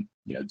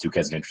Duke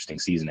has an interesting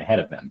season ahead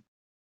of them.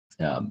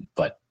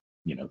 But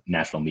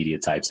national media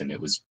types, and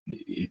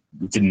it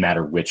didn't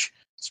matter which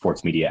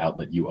sports media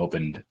outlet you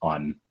opened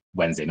on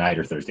Wednesday night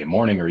or Thursday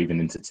morning or even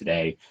into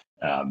today,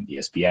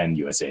 ESPN,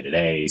 USA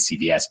Today,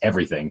 CBS,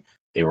 everything,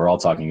 they were all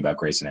talking about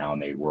Grayson Allen.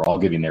 They were all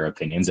giving their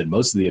opinions, and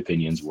most of the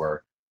opinions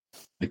were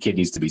the kid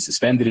needs to be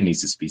suspended and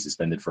needs to be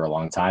suspended for a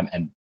long time.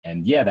 And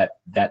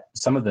that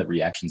some of the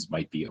reactions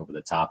might be over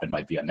the top and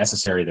might be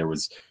unnecessary. There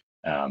was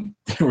a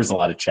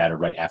lot of chatter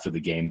right after the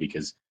game,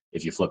 because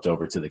if you flipped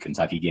over to the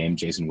Kentucky game,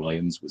 Jason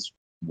Williams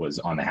was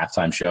on the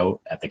halftime show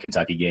at the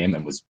Kentucky game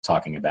and was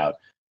talking about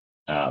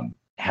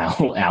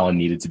how Allen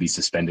needed to be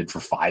suspended for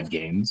 5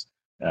 games.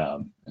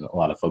 And a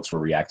lot of folks were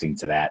reacting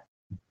to that,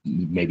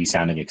 maybe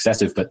sounding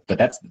excessive, but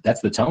that's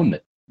the tone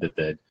that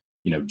the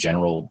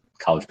general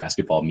college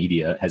basketball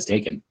media has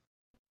taken,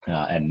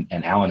 and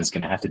Allen is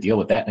going to have to deal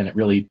with that, and it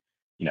really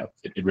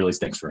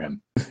stinks for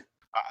him.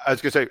 I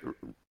was going to say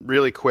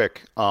really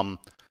quick. I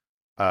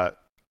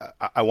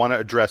want to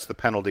address the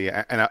penalty,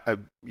 and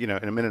in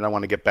a minute I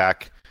want to get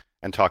back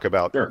and talk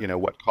about Sure.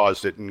 What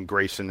caused it and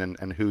Grayson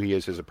and who he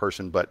is as a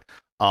person. But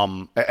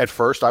at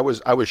first I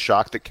was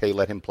shocked that K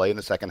let him play in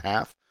the second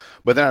half,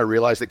 but then I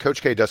realized that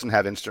Coach K doesn't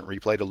have instant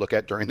replay to look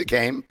at during the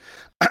game,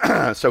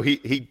 so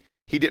he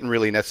didn't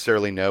really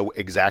necessarily know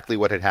exactly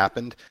what had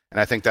happened, and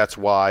I think that's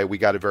why we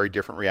got a very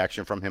different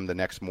reaction from him the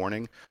next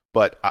morning.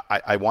 But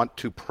I want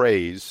to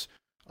praise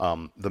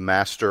the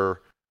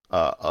master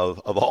of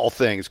all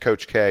things,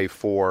 Coach K,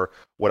 for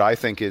what I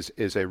think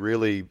is a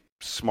really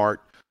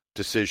smart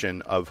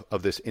decision of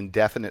this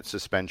indefinite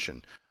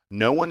suspension.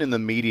 No one in the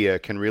media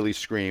can really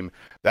scream,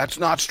 that's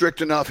not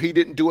strict enough, he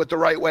didn't do it the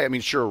right way. I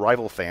mean, sure,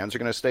 rival fans are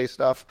going to say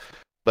stuff,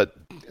 but,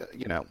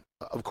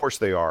 of course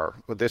they are.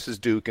 This is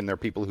Duke, and there are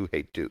people who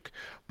hate Duke.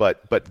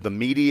 But the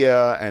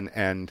media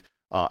and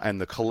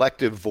the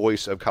collective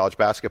voice of college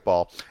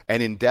basketball,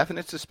 an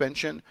indefinite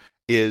suspension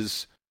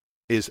is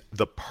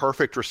the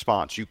perfect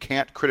response. You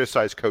can't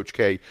criticize Coach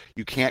K.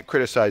 You can't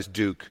criticize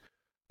Duke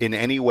in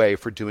any way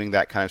for doing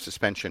that kind of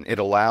suspension. It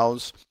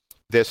allows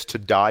this to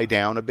die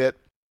down a bit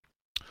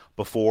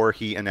before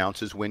he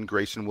announces when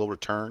Grayson will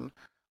return.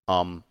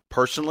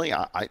 Personally,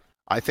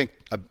 I think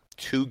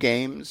 2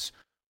 games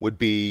would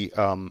be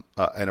an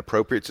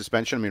appropriate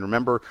suspension. I mean,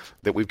 remember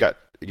that we've got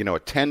a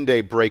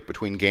 10-day break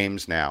between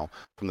games now,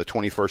 from the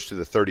 21st to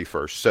the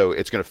 31st. So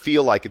it's going to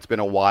feel like it's been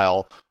a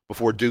while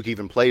before Duke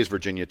even plays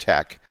Virginia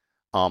Tech.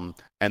 And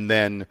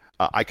then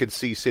I could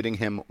see sitting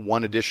him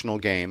one additional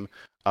game,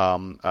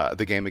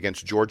 the game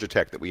against Georgia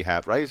Tech that we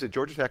have, right? Is it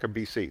Georgia Tech or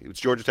BC?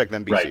 It's Georgia Tech,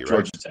 then BC, right?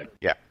 Georgia Tech.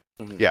 Yeah.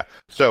 Mm-hmm. Yeah.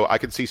 So I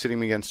could see sitting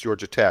him against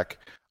Georgia Tech.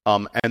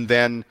 And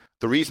then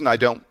the reason I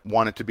don't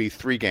want it to be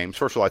 3 games,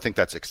 first of all, I think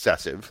that's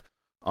excessive.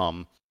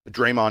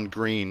 Draymond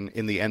Green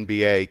in the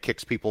NBA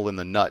kicks people in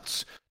the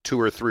nuts 2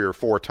 or 3 or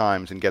 4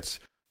 times and gets,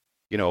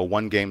 a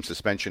 1-game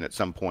suspension at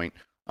some point.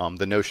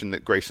 The notion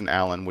that Grayson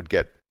Allen would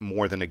get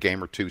more than a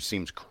game or 2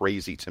 seems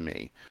crazy to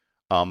me.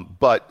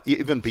 But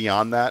even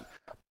beyond that,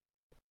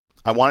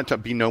 I want it to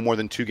be no more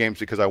than 2 games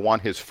because I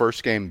want his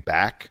first game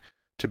back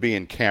to be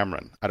in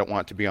Cameron. I don't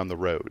want it to be on the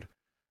road.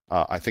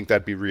 I think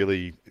that'd be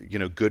really,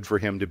 good for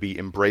him to be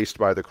embraced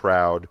by the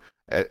crowd,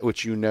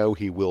 which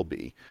he will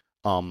be,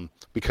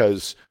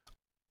 because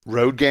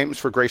road games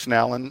for Grayson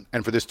Allen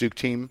and for this Duke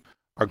team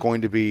are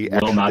going to be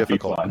extra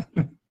difficult. Be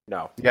fun.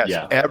 No. Yes,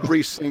 yeah.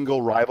 Every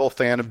single rival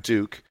fan of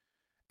Duke,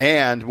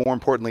 and more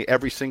importantly,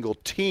 every single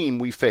team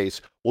we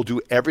face will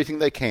do everything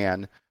they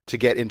can to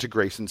get into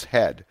Grayson's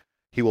head.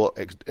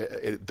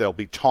 There'll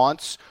be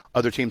taunts.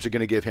 Other teams are going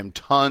to give him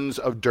tons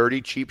of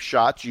dirty, cheap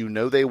shots.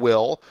 They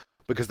will,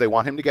 because they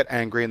want him to get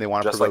angry and they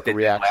want to provoke a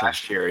reaction. Just like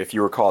last year, if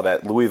you recall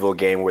that Louisville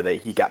game where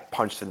he got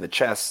punched in the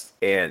chest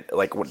and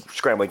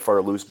scrambling for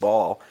a loose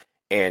ball,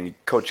 and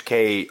Coach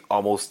K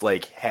almost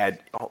had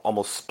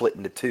split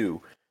into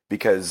 2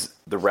 because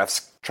the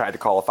refs tried to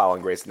call a foul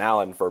on Grayson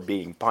Allen for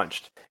being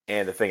punched.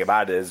 And the thing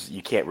about it is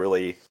you can't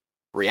really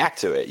react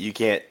to it. You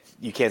can't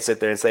sit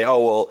there and say,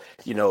 oh, well,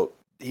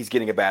 he's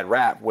getting a bad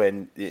rap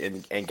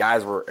and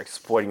guys were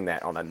exploiting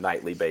that on a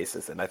nightly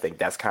basis. And I think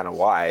that's kind of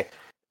why,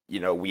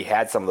 we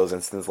had some of those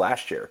incidents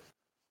last year.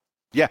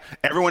 Yeah,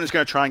 everyone is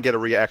going to try and get a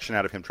reaction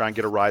out of him, try and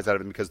get a rise out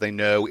of him because they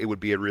know it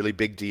would be a really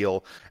big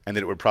deal and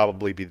that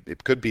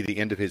it could be the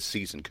end of his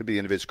season, could be the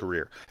end of his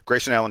career. If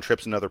Grayson Allen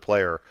trips another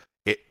player,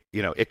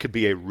 it could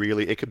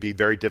be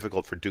very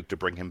difficult for Duke to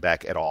bring him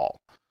back at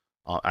all.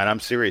 And I'm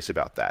serious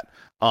about that.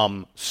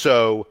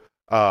 So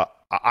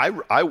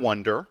I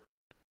wonder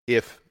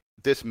if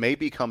this may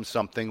become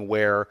something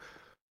where,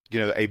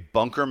 a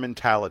bunker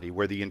mentality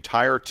where the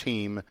entire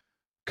team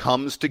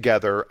comes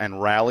together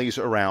and rallies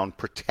around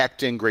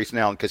protecting Grayson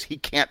Allen because he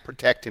can't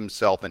protect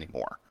himself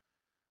anymore.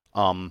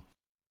 And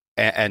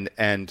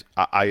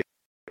I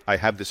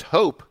have this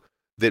hope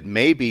that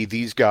maybe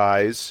these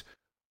guys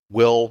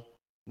will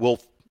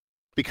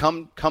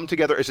come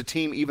together as a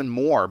team even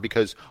more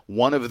because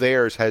one of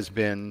theirs has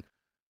been,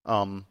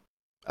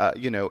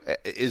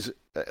 is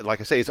like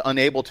I say, is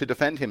unable to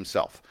defend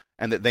himself,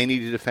 and that they need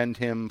to defend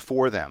him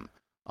for them.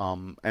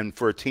 And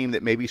for a team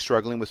that may be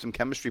struggling with some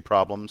chemistry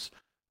problems,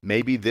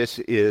 maybe this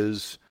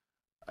is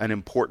an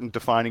important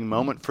defining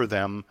moment for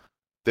them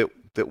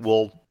that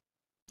will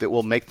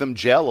make them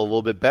gel a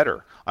little bit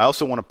better. I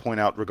also want to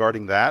point out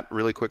regarding that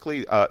really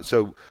quickly.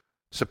 So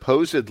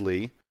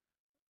supposedly,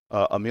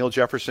 Emil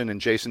Jefferson and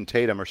Jason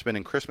Tatum are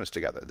spending Christmas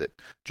together. That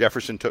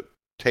Jefferson took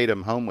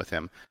Tatum home with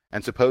him,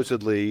 and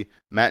supposedly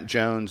Matt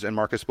Jones and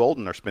Marcus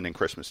Bolden are spending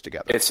Christmas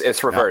together.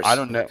 It's reversed. Now, I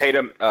don't know.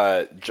 Tatum,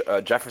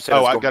 Jefferson.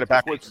 Oh, I got it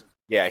backwards.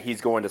 Yeah,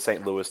 he's going to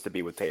St. Louis to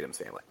be with Tatum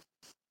Stanley.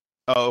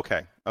 Oh,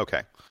 okay.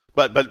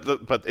 But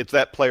it's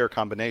that player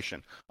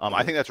combination.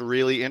 I think that's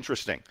really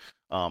interesting.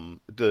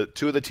 The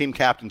 2 of the team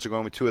captains are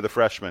going with 2 of the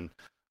freshmen,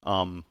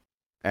 and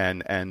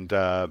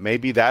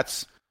maybe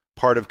that's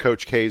part of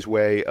Coach K's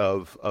way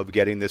of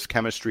getting this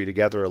chemistry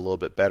together a little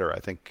bit better. I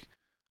think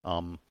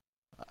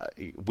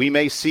we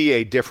may see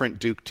a different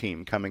Duke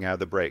team coming out of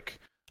the break.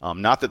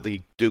 Not that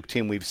the Duke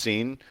team we've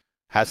seen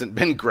hasn't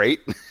been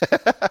great,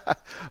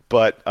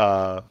 but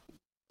I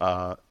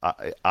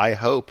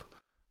hope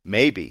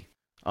maybe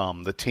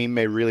the team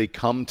may really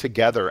come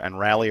together and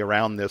rally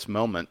around this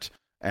moment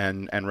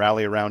and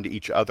rally around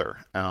each other.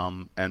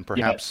 And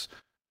perhaps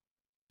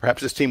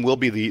this team will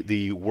be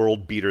the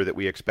world beater that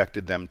we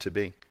expected them to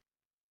be.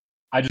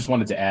 I just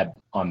wanted to add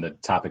on the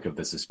topic of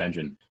the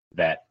suspension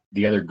that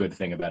the other good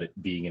thing about it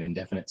being an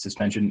indefinite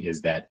suspension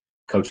is that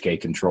Coach K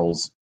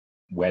controls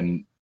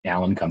when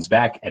Allen comes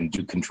back, and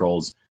Duke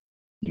controls,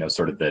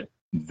 sort of the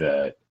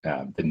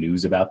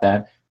news about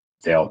that.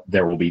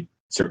 There will be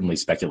certainly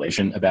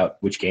speculation about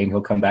which game he'll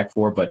come back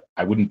for, but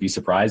I wouldn't be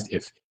surprised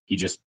if he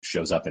just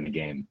shows up in a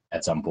game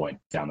at some point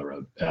down the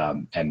road,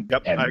 and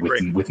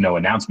with no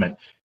announcement.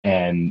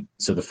 And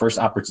so the first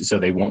opportunity, so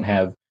they won't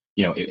have,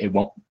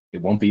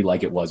 it won't be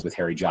like it was with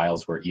Harry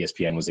Giles, where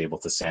ESPN was able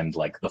to send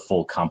the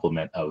full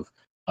complement of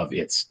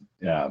its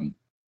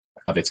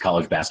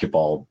college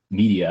basketball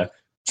media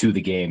to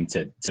the game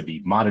to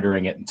be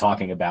monitoring it and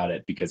talking about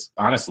it. Because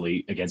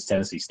honestly, against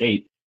Tennessee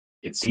State,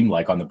 it seemed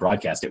like on the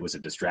broadcast it was a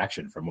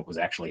distraction from what was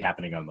actually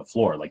happening on the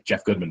floor. Like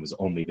Jeff Goodman was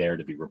only there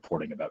to be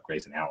reporting about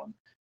Grayson Allen,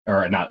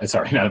 not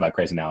about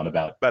Grayson Allen,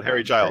 about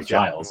Harry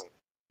Giles.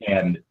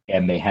 And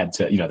they had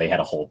to,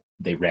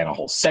 they ran a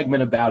whole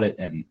segment about it,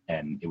 and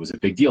it was a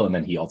big deal. And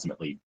then he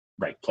ultimately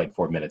played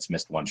 4 minutes,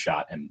 missed one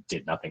shot, and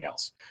did nothing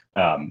else.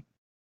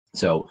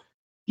 So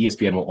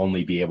ESPN will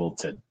only be able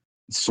to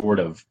sort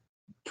of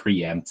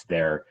preempt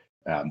their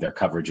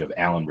coverage of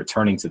Allen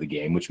returning to the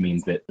game, which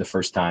means that the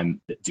first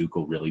time that Duke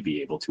will really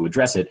be able to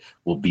address it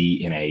will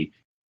be in a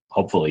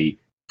hopefully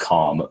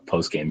calm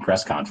post-game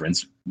press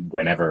conference,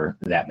 whenever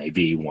that may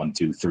be, 1,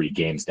 2, 3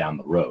 games down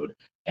the road.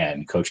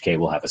 And Coach K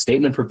will have a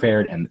statement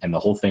prepared, and the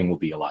whole thing will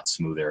be a lot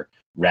smoother,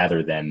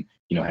 rather than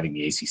having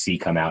the ACC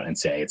come out and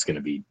say it's going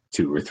to be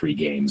 2 or 3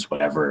 games,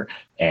 whatever,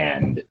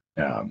 and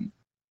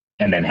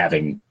then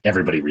having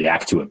everybody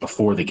react to it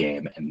before the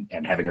game,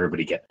 and having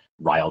everybody get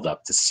riled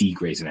up to see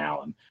Grayson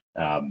Allen.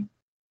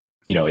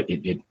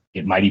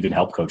 It might even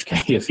help Coach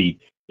K if he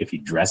if he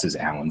dresses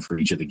Allen for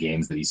each of the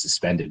games that he's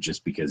suspended,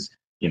 just because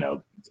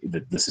the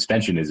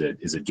suspension is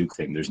a Duke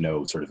thing. There's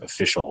no sort of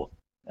official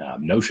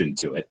notion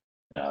to it.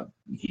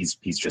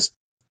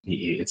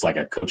 It's like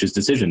a coach's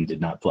decision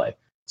did not play.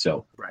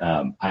 So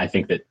I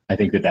think that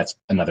that's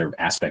another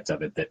aspect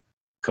of it that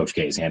Coach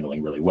K is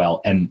handling really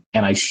well. And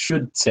I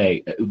should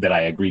say that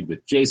I agreed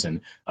with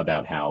Jason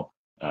about how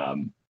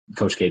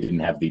Coach K didn't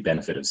have the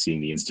benefit of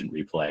seeing the instant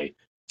replay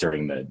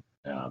during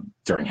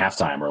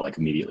halftime or like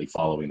immediately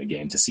following the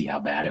game to see how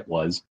bad it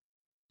was.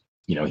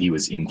 He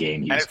was in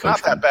game. And it's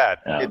not that bad.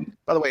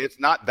 By the way, it's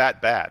not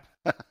that bad.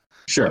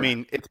 Sure. I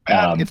mean, it's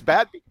bad. It's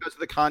bad because of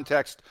the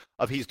context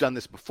of he's done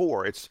this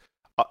before. It's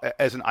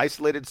as an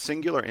isolated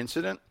singular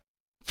incident.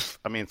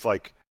 I mean,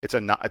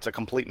 it's a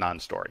complete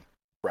non-story.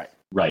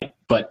 Right.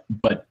 But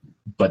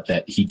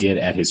that he did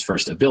at his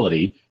first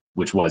ability,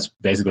 which was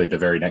basically the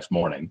very next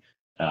morning,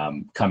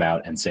 come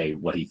out and say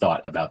what he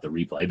thought about the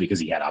replay because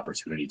he had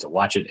opportunity to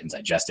watch it and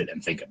digest it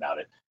and think about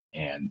it.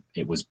 And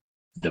it was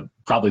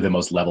probably the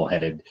most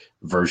level-headed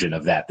version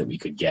of that we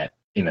could get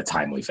in a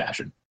timely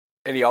fashion.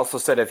 And he also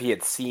said if he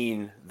had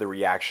seen the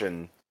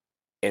reaction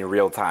in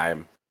real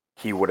time,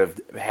 he would have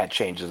had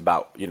changes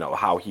about,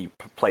 how he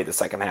played the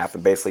second half,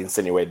 and basically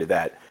insinuated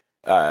that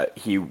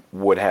he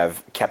would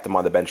have kept him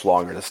on the bench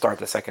longer to start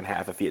the second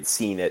half if he had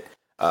seen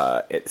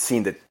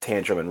seen the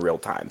tantrum in real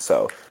time.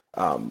 So,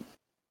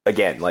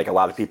 again, like a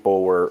lot of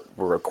people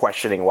were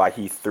questioning why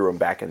he threw him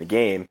back in the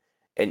game.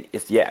 And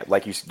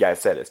like you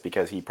guys said, it's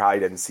because he probably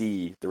didn't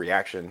see the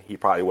reaction. He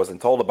probably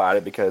wasn't told about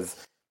it because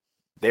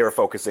they were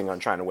focusing on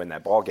trying to win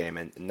that ball game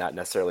and not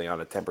necessarily on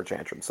a temper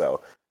tantrum.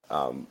 So,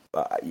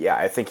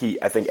 I think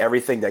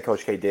everything that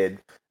Coach K did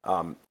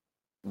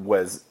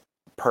was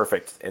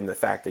perfect in the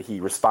fact that he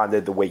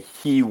responded the way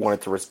he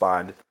wanted to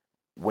respond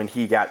when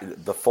he got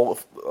the full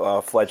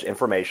fledged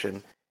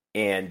information,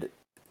 and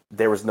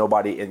there was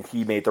nobody, and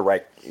he made the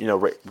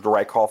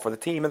right call for the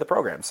team and the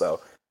program.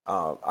 So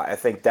I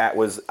think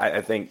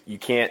I think you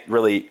can't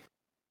really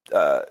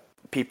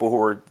people who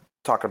were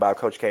talking about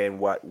Coach K and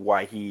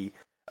why he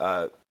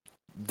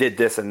did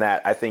this and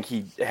that. I think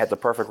he had the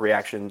perfect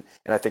reaction,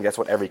 and I think that's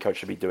what every coach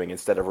should be doing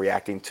instead of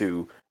reacting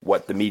to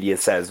what the media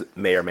says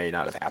may or may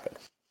not have happened.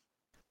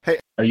 Hey,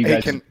 are you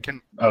guys? I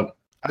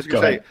was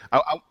going to say,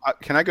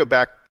 can I go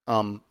back?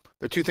 There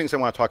are two things I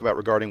want to talk about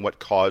regarding what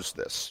caused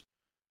this.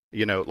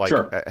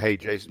 Sure. Hey,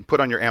 Jason, put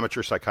on your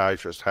amateur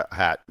psychiatrist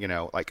hat.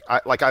 I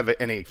have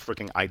any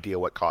freaking idea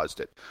what caused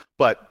it.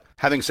 But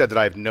having said that,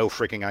 I have no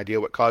freaking idea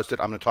what caused it.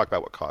 I'm going to talk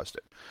about what caused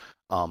it,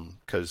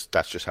 because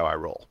that's just how I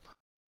roll.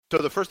 So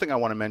the first thing I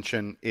want to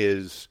mention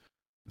is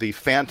the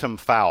phantom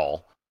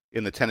foul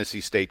in the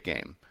Tennessee State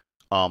game,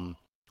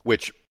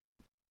 which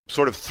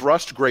sort of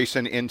thrust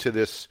Grayson into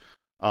this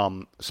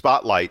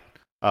spotlight.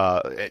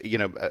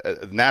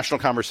 National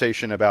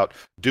conversation about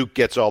Duke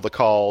gets all the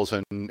calls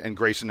and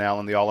Grayson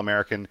Allen, the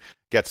All-American,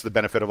 gets the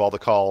benefit of all the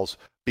calls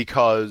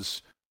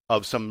because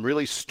of some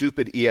really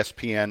stupid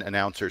ESPN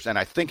announcers. And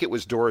I think it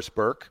was Doris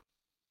Burke.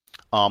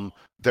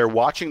 They're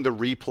watching the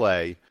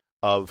replay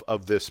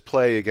of this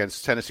play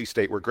against Tennessee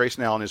State where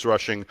Grayson Allen is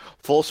rushing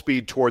full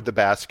speed toward the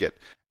basket.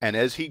 And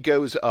as he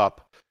goes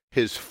up,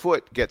 his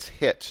foot gets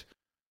hit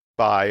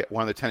by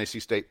one of the Tennessee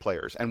State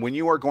players. And when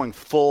you are going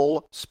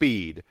full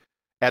speed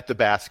at the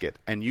basket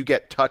and you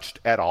get touched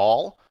at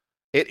all,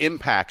 it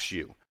impacts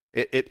you.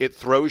 It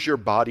throws your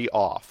body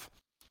off.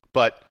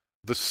 But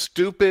the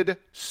stupid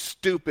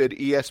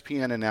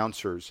ESPN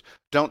announcers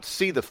don't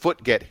see the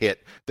foot get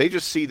hit. They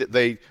just see that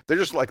they're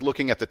just like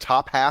looking at the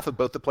top half of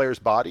both the players'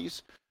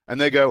 bodies, and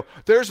they go,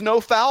 there's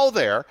no foul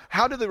there.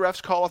 How did the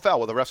refs call a foul?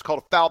 Well, the refs called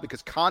a foul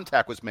because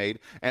contact was made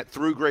and it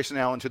threw Grayson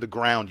Allen to the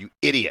ground, you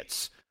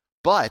idiots.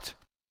 But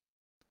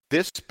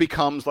this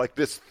becomes like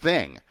this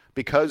thing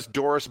because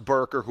Doris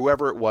Burke or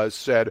whoever it was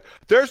said,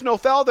 there's no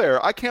foul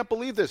there. I can't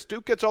believe this.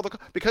 Duke gets all the...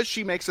 Because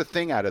she makes a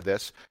thing out of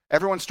this,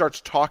 everyone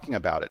starts talking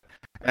about it.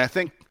 And I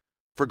think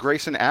for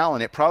Grayson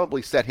Allen, it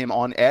probably set him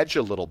on edge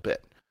a little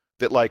bit.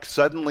 That like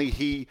suddenly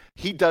he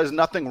does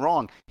nothing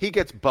wrong. He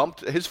gets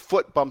bumped, his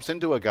foot bumps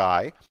into a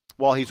guy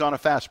while he's on a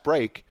fast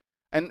break.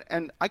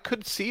 And I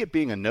could see it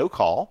being a no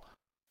call,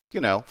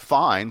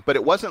 fine. But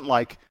it wasn't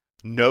like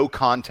no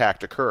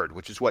contact occurred,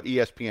 which is what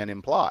ESPN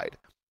implied.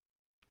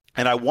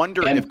 And I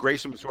wonder if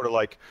Grayson was sort of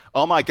like,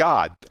 oh my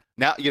God,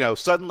 now,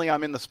 suddenly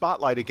I'm in the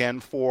spotlight again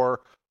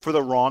for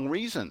the wrong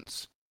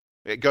reasons.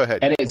 Go ahead.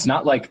 And it's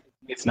not like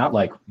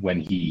when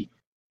he,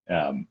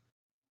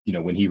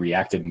 when he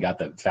reacted and got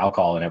the foul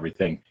call and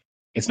everything,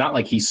 it's not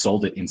like he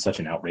sold it in such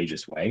an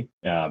outrageous way.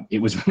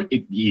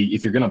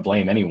 If you're going to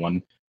blame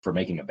anyone for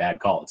making a bad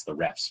call, it's the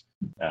refs.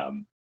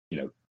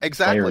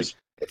 Exactly.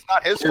 It's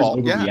not his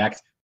fault.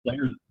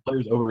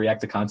 Players overreact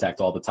to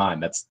contact all the time.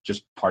 That's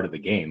just part of the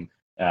game.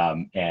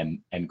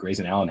 And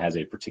Grayson Allen has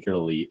a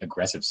particularly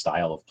aggressive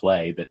style of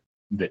play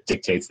that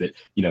dictates that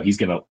he's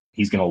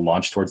gonna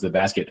launch towards the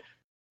basket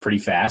pretty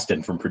fast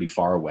and from pretty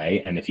far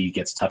away. And if he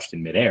gets touched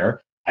in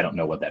midair, I don't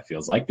know what that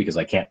feels like because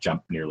I can't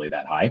jump nearly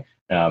that high.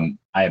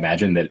 I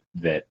imagine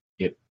that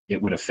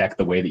it would affect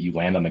the way that you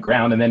land on the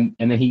ground, and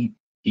then he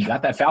he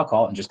got that foul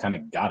call and just kind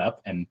of got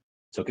up and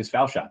took his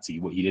foul shots. He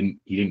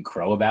didn't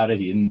crow about it.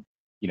 He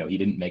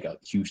didn't make a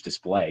huge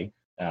display.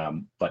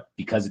 But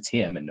because it's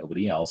him and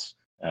nobody else,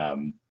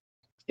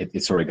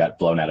 it sort of got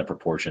blown out of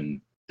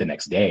proportion the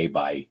next day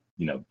by,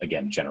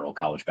 again, general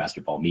college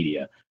basketball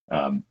media.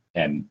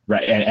 And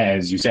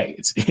as you say,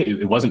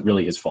 it wasn't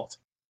really his fault.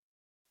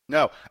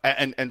 No,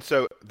 and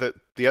so the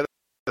other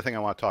thing I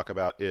want to talk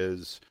about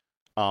is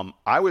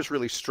I was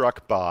really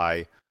struck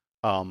by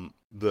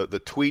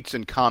the tweets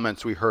and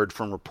comments we heard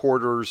from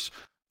reporters,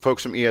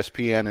 folks from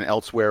ESPN and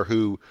elsewhere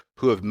who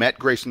have met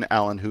Grayson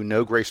Allen, who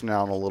know Grayson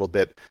Allen a little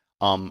bit.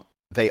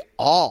 They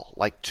all,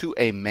 like to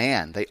a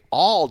man, they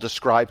all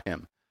describe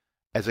him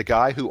as a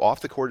guy who off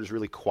the court is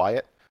really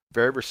quiet,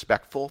 very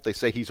respectful. They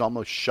say he's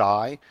almost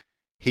shy.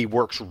 He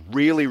works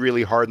really,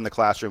 really hard in the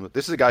classroom.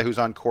 This is a guy who's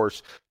on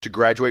course to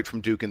graduate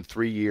from Duke in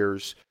 3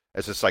 years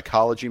as a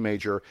psychology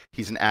major.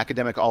 He's an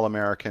academic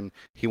All-American.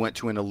 He went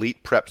to an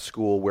elite prep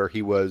school where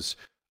he was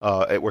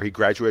where he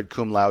graduated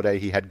cum laude.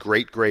 He had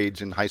great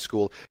grades in high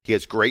school. He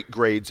has great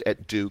grades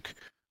at Duke.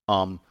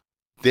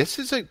 This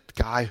is a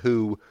guy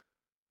who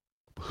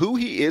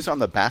he is on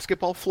the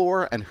basketball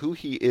floor and who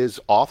he is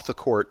off the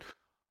court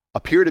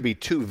appear to be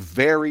two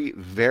very,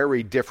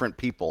 very different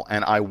people.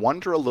 And I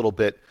wonder a little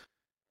bit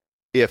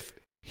if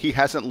he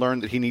hasn't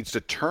learned that he needs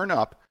to turn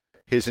up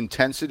his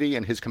intensity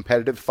and his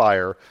competitive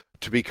fire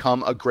to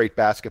become a great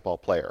basketball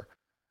player.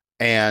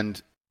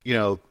 And,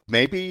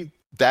 maybe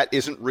that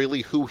isn't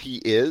really who he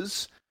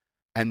is.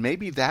 And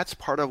maybe that's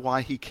part of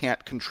why he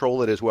can't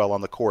control it as well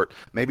on the court.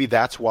 Maybe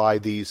that's why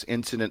these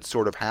incidents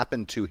sort of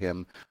happen to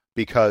him,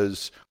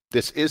 because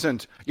this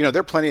isn't, there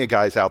are plenty of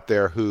guys out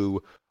there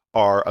who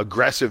are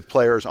aggressive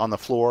players on the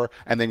floor,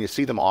 and then you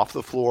see them off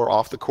the floor,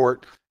 off the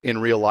court in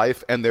real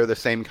life, and they're the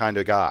same kind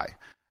of guy.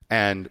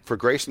 And for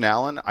Grayson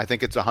Allen, I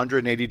think it's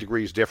 180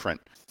 degrees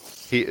different.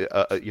 He,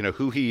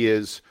 who he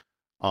is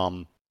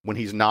when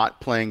he's not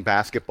playing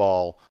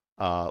basketball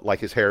like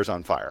his hair's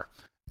on fire,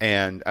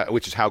 and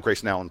which is how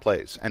Grayson Allen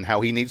plays and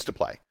how he needs to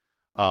play.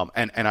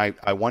 And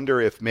I wonder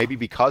if maybe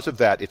because of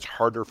that, it's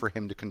harder for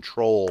him to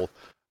control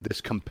this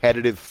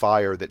competitive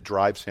fire that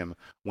drives him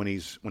when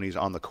he's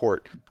on the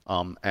court.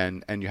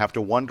 And you have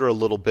to wonder a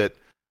little bit,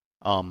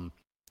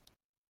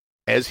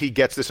 as he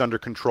gets this under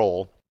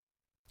control,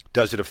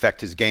 does it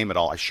affect his game at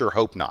all? I sure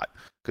hope not,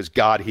 because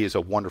God, he is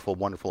a wonderful,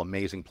 wonderful,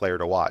 amazing player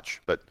to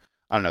watch. But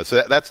I don't know.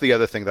 So that's the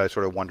other thing that I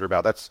sort of wonder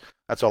about. That's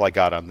all I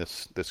got on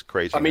this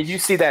crazy. I mean, you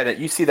see that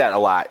a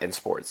lot in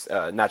sports,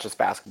 not just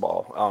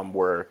basketball,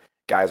 where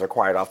guys are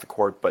quiet off the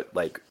court, but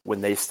like when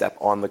they step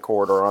on the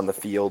court or on the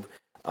field,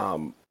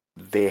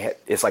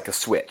 it's like a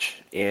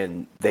switch,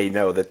 and they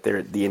know that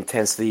the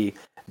intensity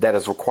that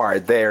is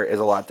required there is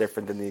a lot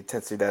different than the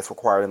intensity that's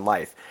required in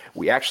life.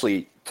 We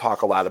actually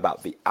talk a lot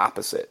about the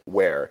opposite,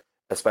 where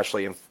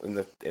especially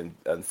in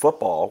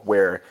football,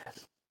 where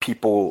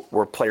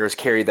players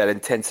carry that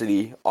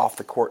intensity off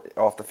the court,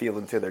 off the field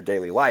into their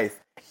daily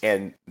life,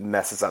 and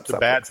messes up something.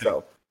 Bad thing.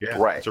 So, yeah,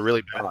 right, it's a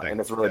really bad thing, and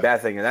it's a really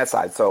bad thing on that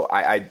side. So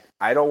I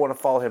don't want to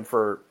follow him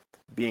for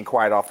being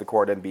quiet off the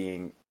court and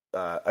being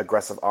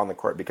aggressive on the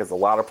court, because a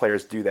lot of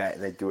players do that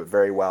and they do it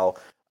very well.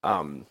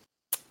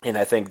 And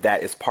I think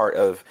that is part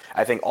of.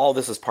 I think all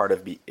this is part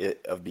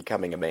of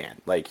becoming a man.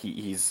 Like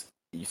he's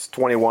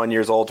 21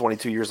 years old,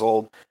 22 years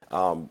old,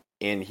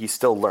 and he's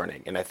still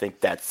learning. And I think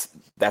that's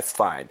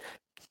fine.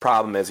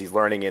 Problem is he's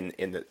learning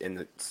in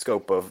the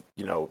scope of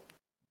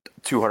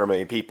 200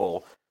 million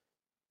people,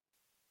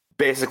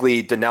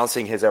 basically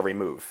denouncing his every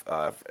move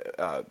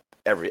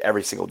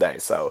every single day.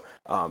 So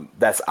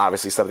that's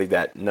obviously something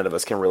that none of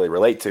us can really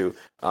relate to.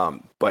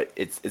 But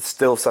it's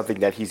still something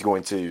that he's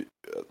going to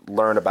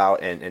learn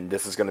about, and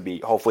this is going to be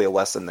hopefully a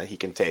lesson that he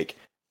can take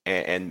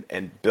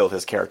and build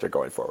his character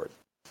going forward.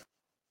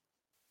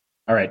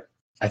 All right,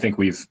 I think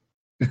we've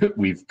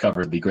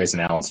covered the Grayson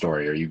Allen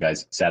story. Are you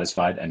guys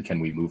satisfied? And can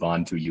we move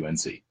on to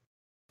UNC?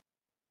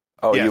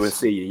 Oh,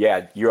 yes. UNC,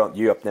 yeah,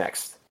 you up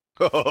next.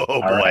 Oh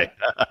All boy. Right.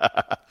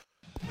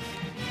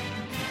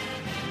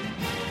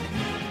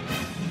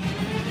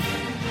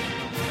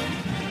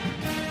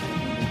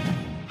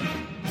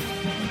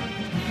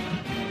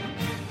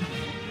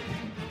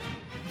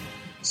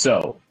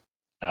 So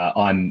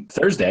on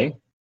Thursday,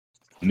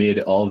 amid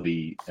all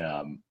the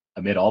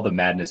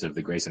madness of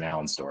the Grayson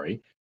Allen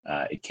story,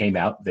 it came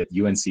out that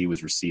UNC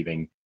was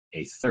receiving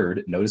a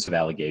third notice of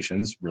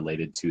allegations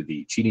related to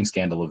the cheating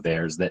scandal of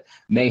theirs that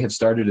may have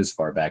started as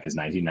far back as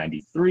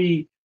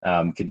 1993,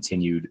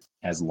 continued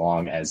as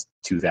long as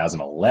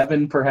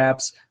 2011,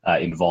 perhaps,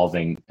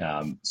 involving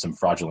some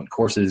fraudulent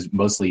courses,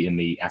 mostly in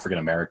the Afro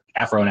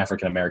and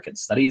African American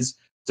Studies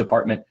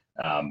department.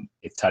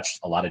 It touched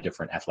a lot of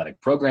different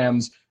athletic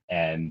programs,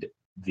 and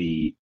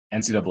the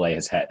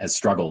NCAA has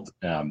struggled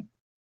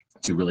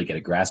to really get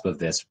a grasp of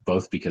this,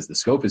 both because the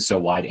scope is so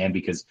wide and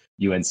because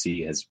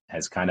UNC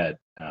has kind of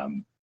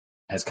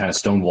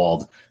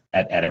stonewalled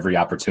at every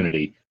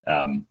opportunity.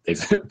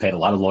 They've paid a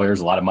lot of lawyers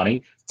a lot of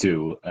money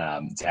to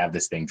have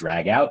this thing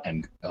drag out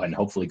and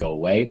hopefully go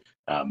away.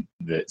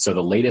 So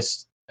the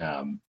latest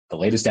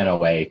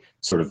NOA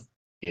sort of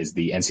is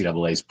the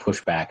NCAA's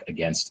pushback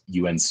against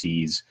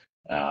UNC's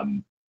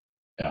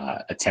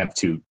attempt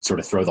to sort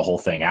of throw the whole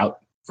thing out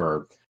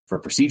for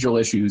procedural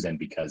issues, and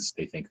because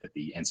they think that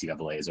the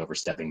NCAA is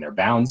overstepping their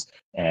bounds.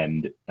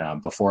 And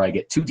before I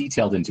get too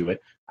detailed into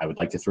it, I would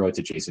like to throw it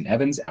to Jason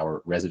Evans,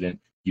 our resident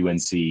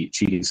UNC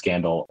cheating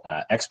scandal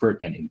expert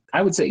and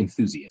I would say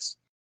enthusiast.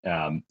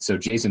 So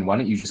Jason, why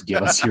don't you just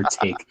give us your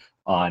take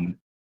on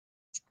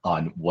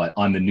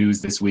the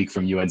news this week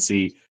from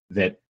UNC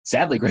that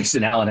sadly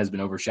Grayson Allen has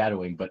been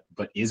overshadowing,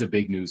 but is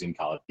big news in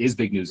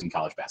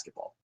college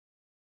basketball.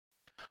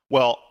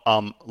 Well,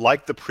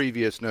 like the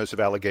previous notice of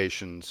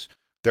allegations,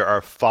 there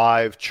are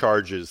 5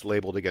 charges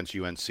labeled against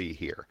UNC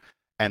here,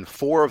 and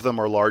 4 of them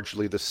are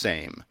largely the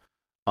same.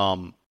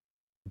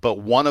 But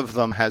one of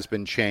them has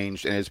been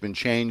changed, and has been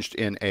changed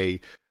in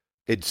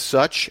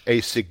such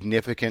a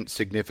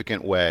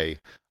significant way.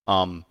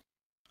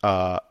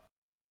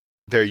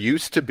 There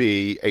used to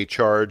be a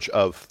charge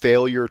of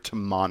failure to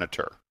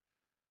monitor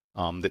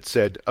that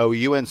said,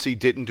 UNC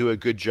didn't do a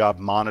good job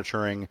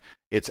monitoring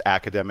its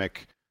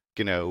academic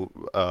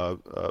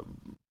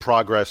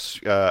progress,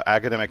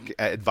 academic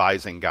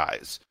advising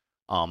guys.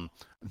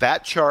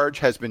 That charge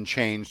has been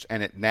changed,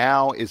 and it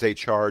now is a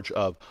charge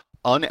of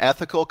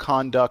unethical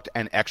conduct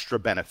and extra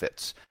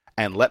benefits.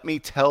 And let me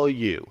tell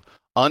you,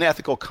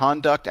 unethical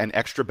conduct and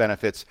extra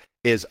benefits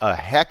is a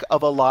heck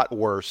of a lot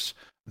worse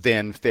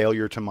than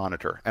failure to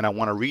monitor. And I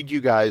want to read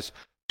you guys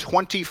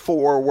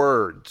 24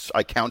 words.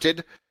 I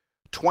counted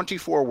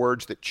 24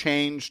 words that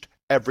changed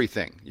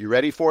everything. You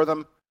ready for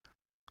them?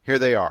 Here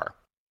they are.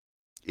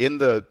 In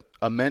the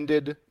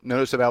amended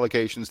notice of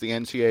allegations, the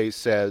NCAA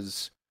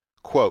says,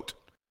 quote,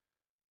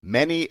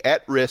 many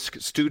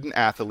at-risk student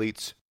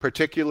athletes,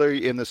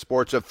 particularly in the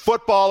sports of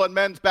football and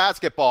men's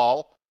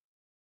basketball,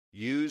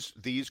 use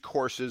these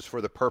courses for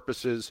the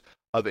purposes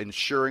of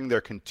ensuring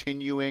their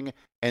continuing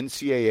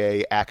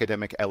NCAA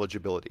academic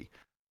eligibility.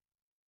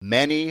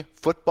 Many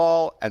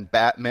football and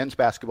men's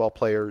basketball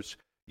players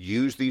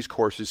use these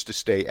courses to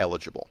stay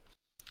eligible.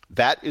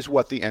 That is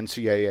what the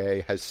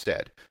NCAA has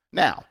said.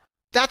 Now,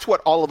 that's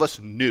what all of us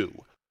knew.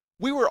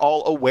 We were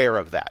all aware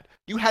of that.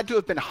 You had to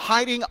have been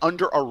hiding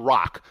under a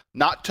rock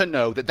not to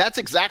know that that's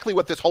exactly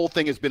what this whole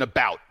thing has been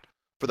about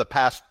for the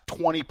past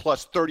 20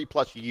 plus, 30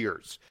 plus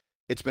years.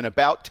 It's been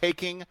about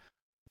taking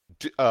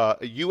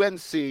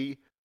UNC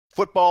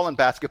football and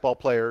basketball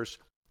players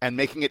and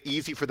making it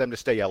easy for them to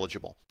stay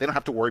eligible. They don't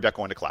have to worry about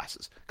going to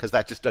classes because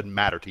that just doesn't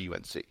matter to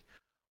UNC.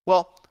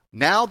 Well,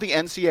 now the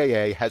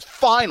NCAA has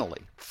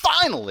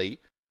finally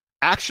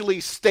actually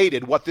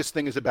stated what this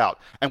thing is about.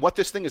 And what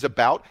this thing is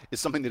about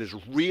is something that is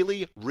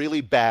really,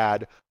 really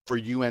bad for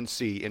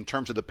UNC in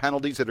terms of the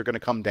penalties that are going to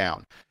come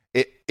down.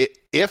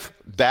 If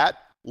that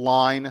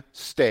line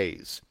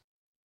stays,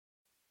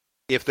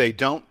 if they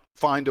don't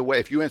find a way,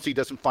 if UNC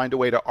doesn't find a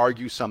way to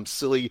argue some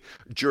silly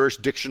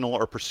jurisdictional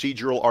or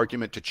procedural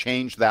argument to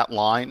change that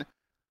line,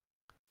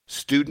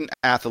 student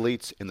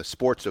athletes in the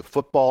sports of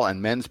football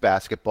and men's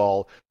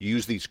basketball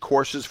use these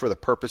courses for the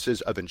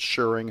purposes of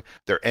ensuring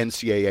their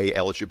NCAA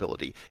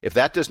eligibility. If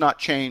that does not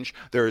change,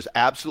 there is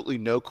absolutely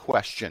no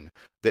question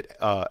that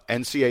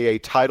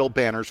NCAA title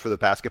banners for the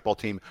basketball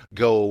team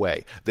go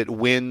away, that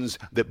wins,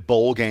 that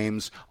bowl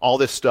games, all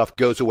this stuff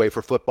goes away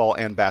for football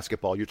and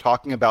basketball. You're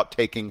talking about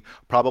taking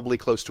probably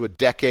close to a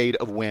decade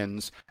of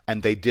wins,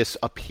 and they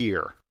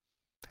disappear.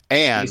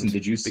 And Jason,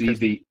 did you see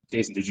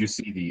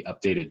the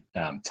updated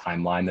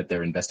timeline that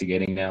they're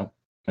investigating now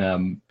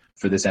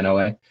for this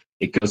NOA?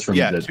 It goes from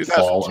the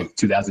fall of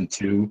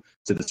 2002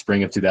 to the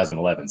spring of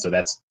 2011. So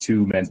that's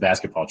 2 men's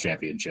basketball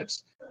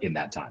championships in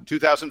that time.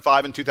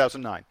 2005 and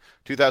 2009.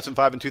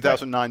 2005 and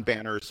 2009 right.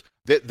 Banners.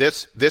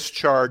 This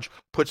charge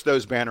puts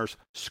those banners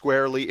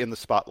squarely in the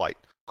spotlight,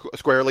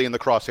 squarely in the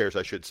crosshairs,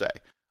 I should say.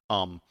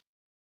 I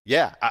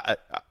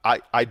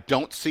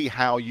don't see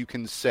how you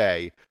can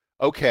say,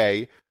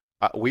 okay,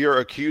 we are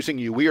accusing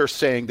you. We are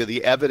saying that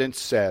the evidence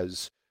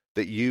says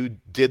that you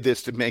did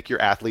this to make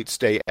your athletes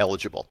stay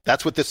eligible.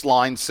 That's what this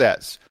line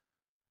says.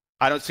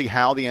 I don't see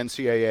how the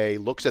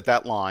NCAA looks at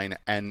that line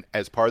and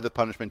as part of the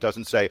punishment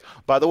doesn't say,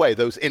 by the way,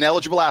 those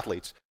ineligible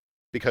athletes,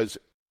 because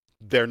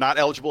they're not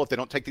eligible if they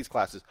don't take these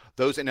classes,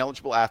 those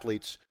ineligible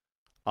athletes,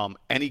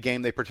 any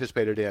game they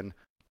participated in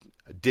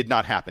did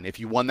not happen. If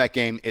you won that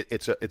game,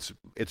 it's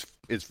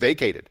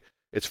vacated.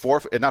 It's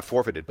not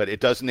forfeited, but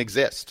it doesn't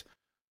exist.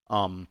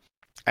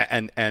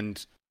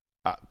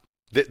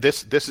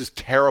 This is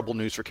terrible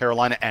news for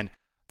Carolina, and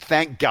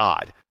thank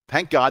God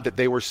that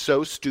they were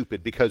so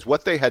stupid, because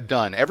what they had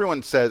done,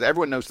 everyone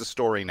knows the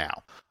story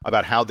now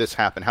about how this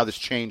happened, how this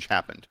change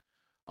happened.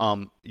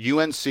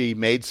 UNC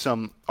made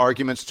some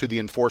arguments to the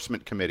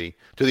enforcement committee,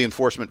 to the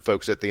enforcement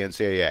folks at the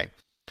NCAA,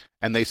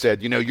 and they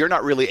said, you're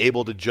not really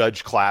able to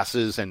judge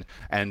classes, and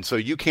so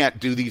you can't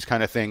do these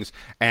kind of things.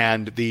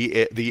 And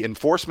the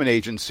enforcement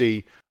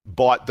agency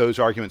bought those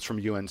arguments from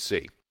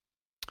UNC.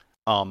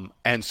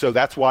 And so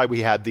that's why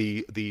we had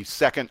the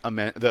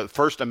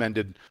first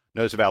amended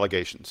notice of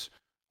allegations.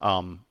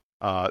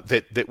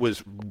 that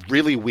was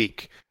really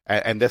weak.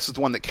 And this is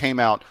the one that came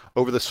out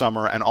over the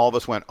summer, and all of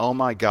us went, "Oh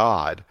my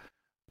God,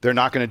 they're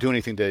not going to do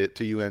anything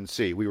to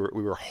UNC." We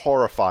were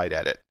horrified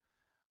at it.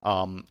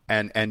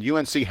 And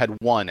UNC had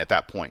won at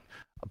that point,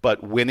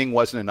 but winning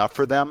wasn't enough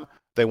for them.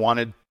 They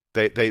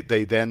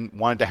then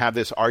wanted to have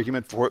this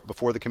argument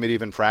before the Committee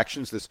of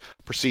Infractions, this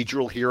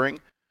procedural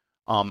hearing.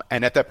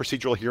 And at that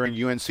procedural hearing,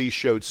 UNC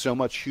showed so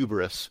much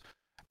hubris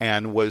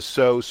and was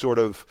so sort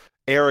of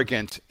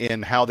arrogant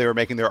in how they were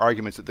making their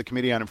arguments that the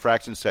Committee on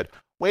Infractions said,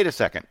 "Wait a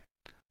second,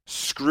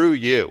 screw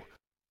you.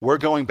 We're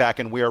going back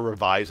and we are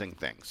revising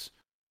things."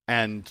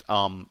 And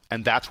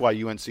that's why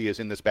UNC is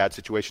in this bad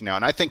situation now.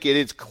 And I think it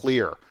is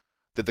clear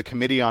that the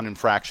Committee on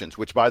Infractions,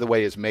 which, by the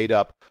way, is made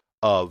up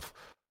of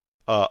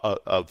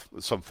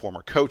some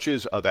former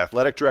coaches, of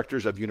athletic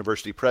directors, of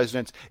university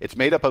presidents, it's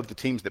made up of the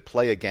teams that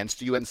play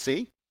against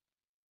UNC.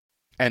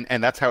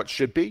 And that's how it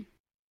should be.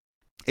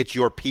 It's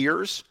your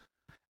peers.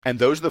 And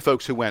those are the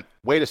folks who went,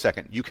 "Wait a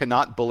second, you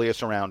cannot bully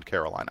us around,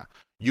 Carolina.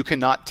 You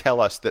cannot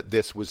tell us that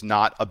this was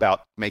not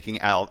about making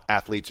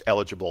athletes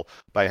eligible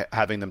by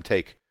having them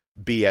take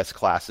BS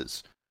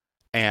classes."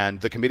 And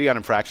the Committee on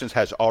Infractions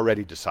has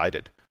already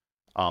decided.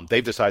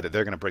 They've decided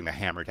they're going to bring the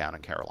hammer down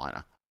in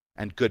Carolina.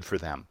 And good for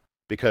them,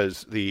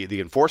 because the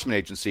enforcement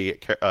agency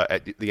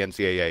at the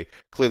NCAA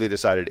clearly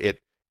decided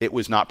it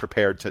was not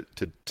prepared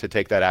to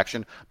take that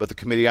action. But the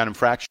Committee on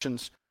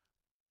Infractions,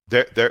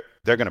 they're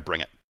going to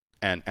bring it.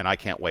 And I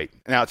can't wait.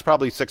 Now, it's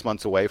probably 6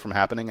 months away from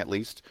happening at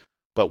least.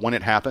 But when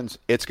it happens,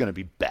 it's going to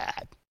be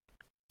bad.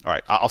 All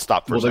right, I'll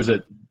stop for a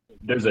second.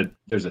 There's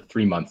a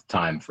 3-month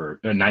time for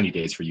 90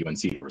 days for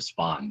UNC to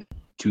respond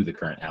to the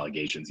current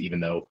allegations,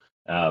 even though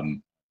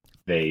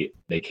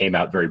they came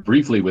out very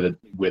briefly with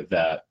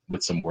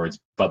some words.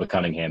 Bubba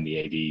Cunningham, the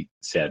AD,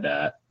 said,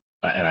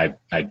 and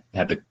I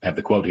have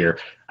the quote here: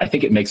 "I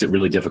think it makes it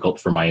really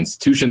difficult for my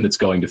institution that's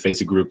going to face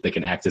a group that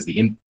can act as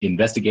the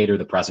investigator,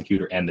 the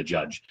prosecutor, and the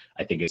judge.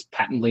 I think it's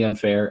patently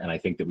unfair, and I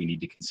think that we need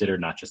to consider,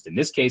 not just in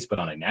this case, but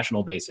on a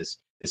national basis,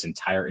 this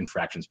entire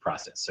infractions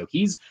process." So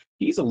he's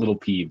a little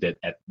peeved at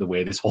the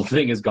way this whole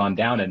thing has gone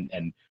down,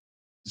 and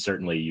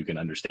certainly you can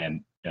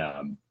understand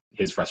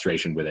his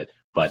frustration with it.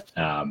 But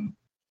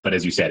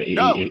as you said,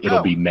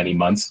 it'll be many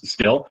months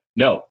still.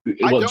 No,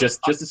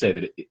 just to say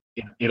that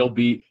it'll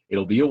be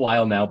a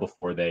while now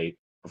before they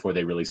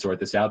really sort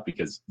this out,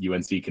 because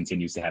UNC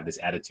continues to have this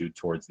attitude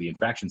towards the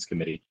infractions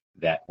committee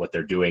that what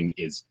they're doing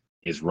is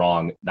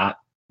wrong, not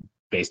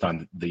based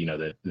on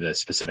the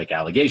specific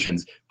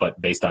allegations, but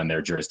based on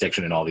their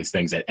jurisdiction and all these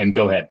things. And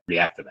go ahead,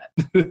 react to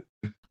that.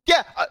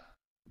 Yeah,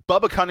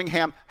 Bubba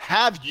Cunningham,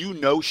 have you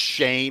no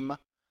shame?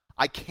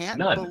 I can't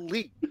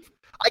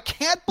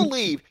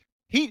believe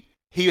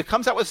he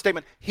comes out with a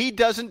statement. He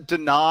doesn't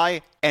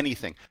deny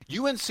anything.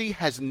 UNC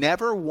has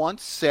never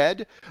once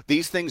said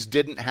these things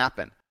didn't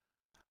happen.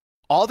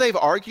 All they've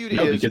argued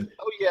is,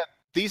 "Oh yeah,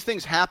 these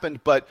things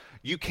happened, but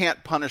you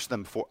can't punish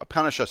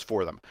us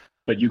for them."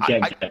 But you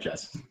can't catch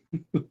us.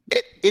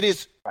 It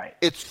is right.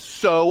 It's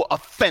so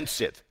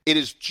offensive. It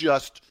is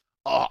just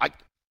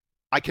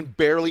I can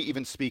barely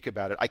even speak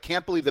about it. I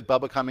can't believe that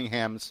Bubba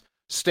Cunningham's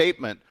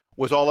statement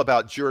was all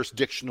about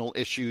jurisdictional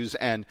issues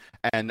and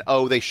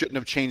they shouldn't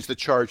have changed the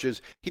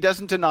charges. He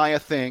doesn't deny a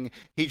thing.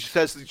 He just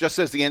says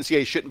the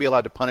NCAA shouldn't be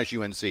allowed to punish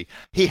UNC.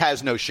 He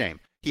has no shame.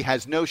 He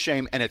has no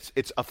shame, and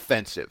it's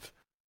offensive.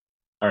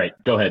 All right,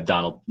 go ahead,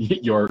 Donald.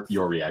 Your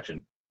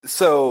reaction.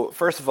 So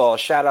first of all,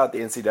 shout out the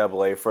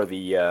NCAA for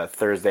the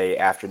Thursday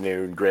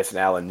afternoon Grayson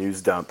Allen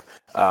news dump,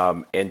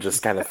 and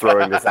just kind of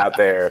throwing this out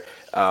there,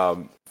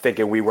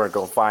 thinking we weren't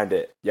going to find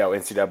it. Yo,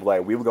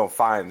 NCAA, we were going to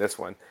find this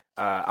one.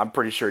 I'm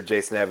pretty sure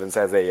Jason Evans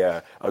has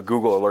a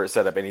Google alert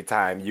set up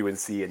anytime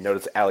UNC and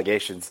notice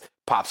allegations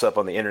pops up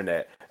on the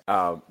internet.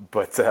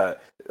 But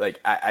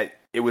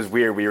it was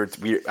weird.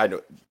 I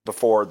know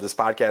before this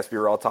podcast we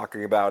were all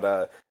talking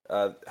about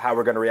how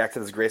we're going to react to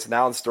this Grayson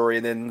Allen story,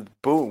 and then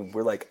boom,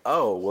 we're like,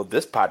 oh, well,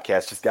 this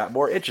podcast just got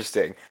more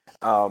interesting.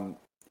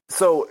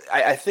 So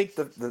I think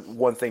the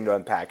one thing to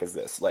unpack is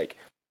this: like,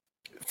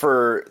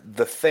 for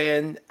the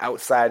fan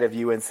outside of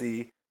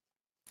UNC,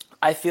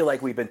 I feel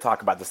like we've been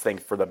talking about this thing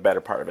for the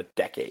better part of a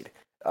decade.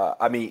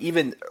 I mean,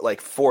 even like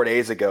 4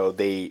 days ago,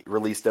 they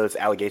released those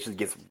allegations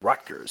against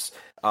Rutgers,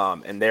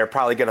 and they're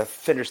probably going to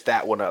finish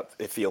that one up,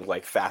 it feels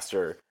like,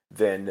 faster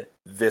than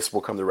this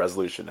will come to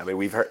resolution. I mean,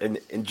 we've heard,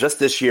 in just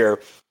this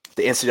year,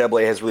 the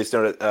NCAA has released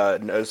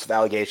notice of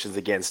allegations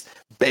against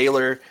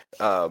Baylor,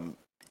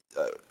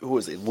 who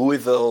was it?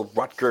 Louisville,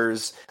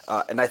 Rutgers,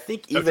 and I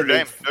think even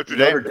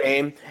Notre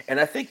Dame, and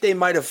I think they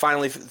might have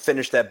finally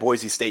finished that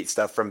Boise State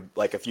stuff from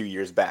like a few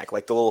years back,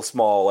 like the little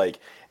small like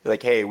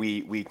hey,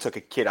 we took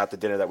a kid out to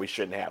dinner that we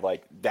shouldn't have,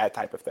 like that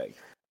type of thing.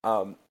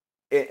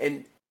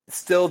 And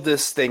still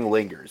this thing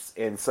lingers,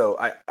 and so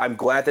I'm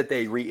glad that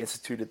they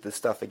reinstituted this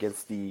stuff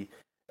against the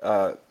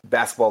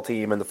basketball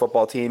team and the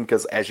football team,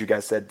 because as you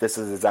guys said, this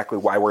is exactly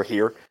why we're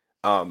here.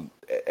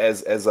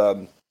 As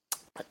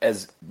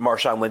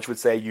Marshawn Lynch would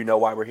say, you know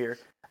why we're here.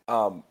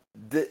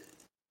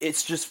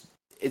 It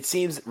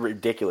seems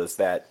ridiculous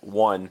that,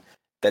 one,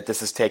 that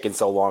this has taken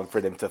so long for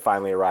them to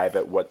finally arrive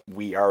at what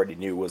we already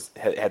knew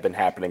had been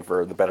happening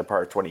for the better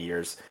part of 20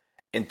 years.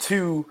 And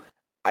two,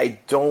 I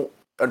don't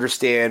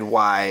understand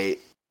why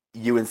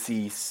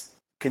UNC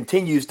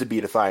continues to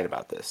be defiant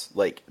about this.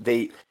 Like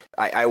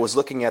I was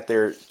looking at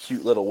their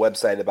cute little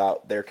website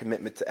about their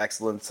commitment to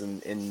excellence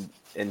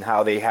and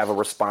how they have a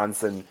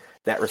response, and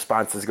that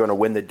response is going to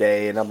win the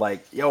day. And I'm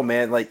like, yo,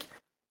 man, like,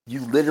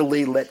 you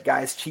literally let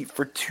guys cheat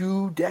for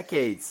 2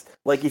 decades.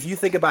 Like, if you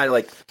think about it,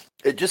 like,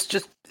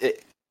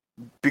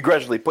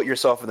 begrudgingly put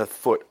yourself in the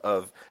foot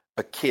of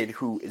a kid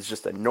who is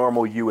just a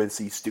normal UNC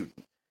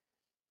student.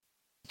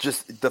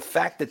 Just the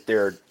fact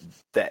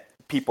that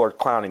people are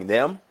clowning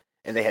them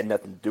and they had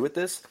nothing to do with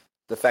this.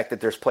 The fact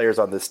that there's players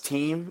on this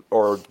team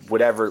or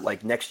whatever,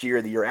 like next year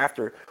or the year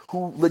after,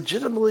 who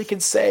legitimately can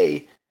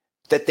say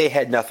that they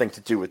had nothing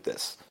to do with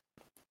this.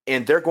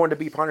 And they're going to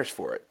be punished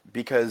for it,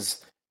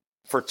 because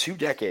for 2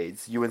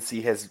 decades, UNC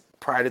has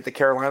prided the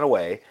Carolina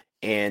way,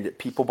 and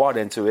people bought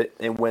into it.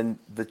 And when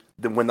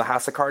the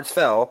house of cards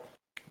fell,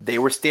 they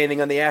were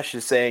standing on the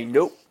ashes saying,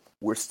 nope,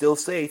 we're still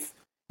safe.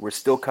 We're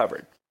still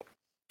covered.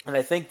 And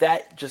I think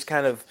that just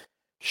kind of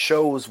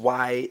shows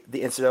why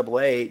the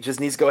NCAA just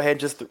needs to go ahead and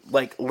just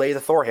like lay the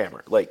Thor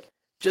hammer. Like,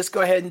 just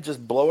go ahead and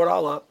just blow it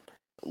all up.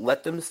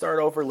 Let them start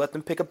over. Let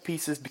them pick up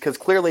pieces, because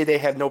clearly they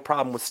have no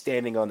problem with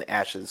standing on the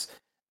ashes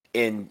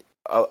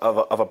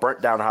of a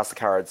burnt down house of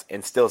cards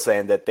and still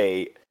saying that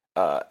they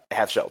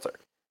have shelter.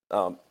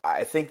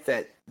 I think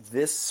that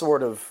this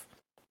sort of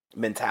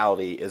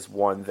mentality is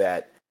one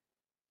that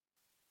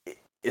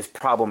is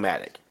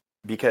problematic,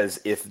 because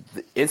if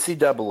the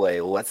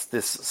NCAA lets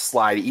this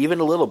slide even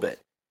a little bit,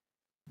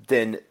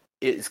 then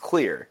it is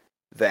clear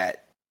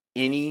that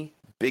any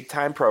big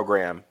time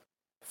program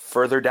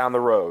further down the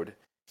road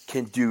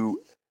can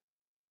do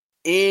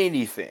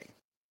anything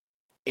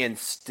and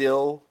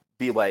still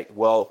be like,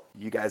 well,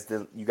 you guys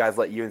let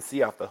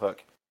UNC off the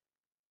hook.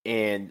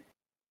 And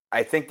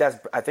I think that's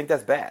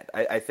bad.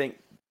 I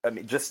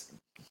mean, just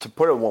to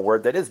put it in one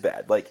word, that is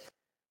bad. Like,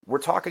 we're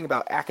talking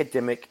about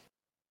academic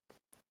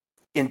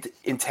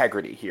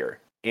integrity here,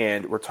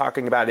 and we're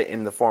talking about it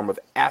in the form of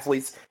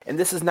athletes. And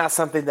this is not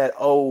something that,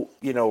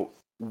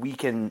 we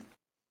can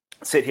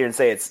sit here and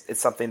say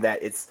it's something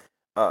that it's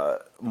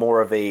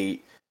more of a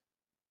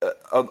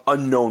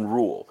unknown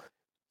rule.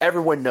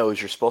 Everyone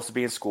knows you're supposed to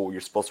be in school, you're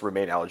supposed to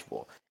remain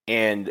eligible.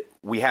 And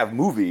we have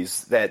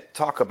movies that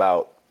talk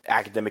about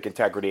academic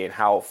integrity and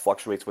how it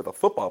fluctuates with a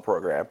football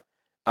program,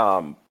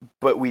 but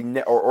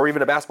or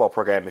even a basketball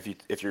program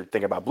if you're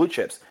thinking about blue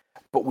chips.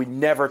 But we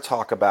never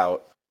talk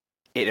about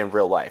it in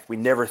real life. We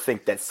never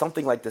think that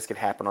something like this could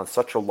happen on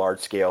such a large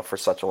scale for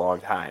such a long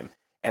time.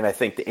 And I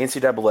think the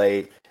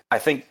NCAA, I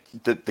think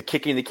the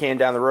kicking the can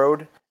down the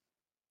road,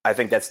 I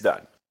think that's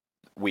done.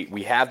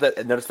 We have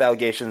that notice of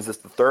allegations. This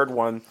is the third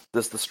one.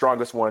 This is the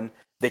strongest one.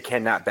 They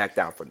cannot back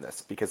down from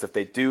this, because if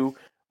they do,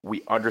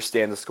 we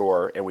understand the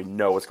score and we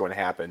know what's going to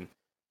happen.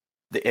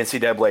 The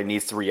NCAA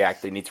needs to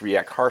react. They need to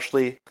react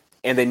harshly,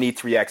 and they need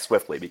to react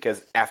swiftly,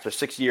 because after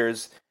 6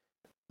 years,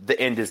 the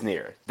end is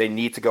near. They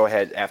need to go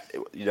ahead.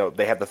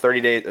 They have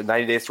the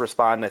 90 days to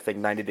respond. And I think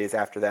 90 days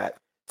after that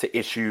to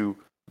issue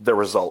the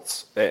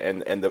results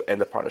and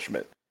the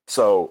punishment.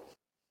 So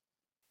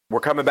we're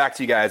coming back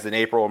to you guys in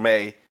April or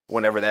May,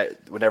 whenever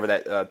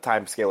that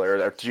time scale,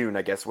 or June,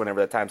 I guess,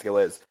 whenever that time scale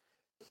is.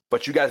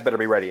 But you guys better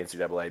be ready,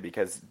 NCAA,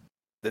 because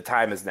the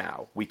time is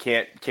now. We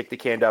can't kick the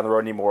can down the road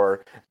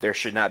anymore. There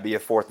should not be a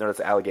fourth notice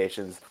of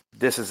allegations.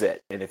 This is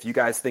it. And if you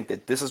guys think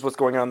that this is what's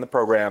going on in the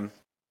program,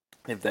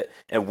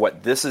 and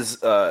what this is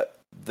the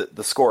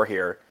score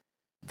here,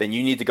 then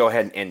you need to go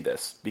ahead and end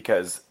this,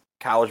 because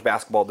college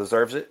basketball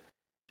deserves it.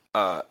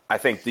 I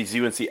think these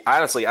UNC,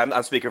 honestly,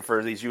 I'm speaking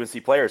for these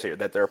UNC players here,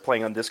 that they're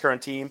playing on this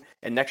current team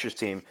and next year's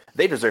team.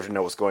 They deserve to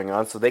know what's going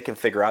on so they can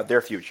figure out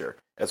their future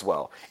as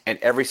well. And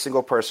every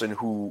single person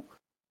who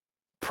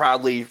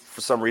proudly,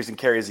 for some reason,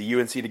 carries a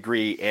UNC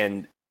degree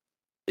and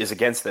is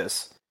against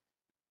this,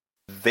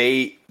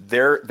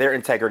 their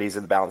integrity is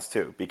in the balance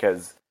too,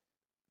 because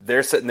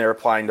they're sitting there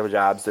applying to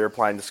jobs, they're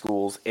applying to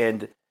schools,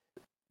 and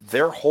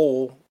their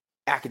whole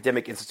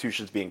academic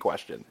institution is being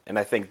questioned. And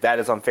I think that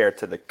is unfair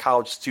to the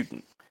college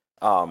student,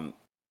 in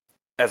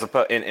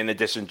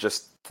addition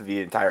just to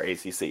the entire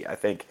ACC. I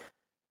think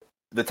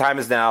the time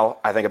is now.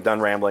 I think I'm done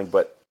rambling,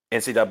 but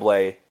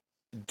NCAA,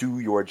 do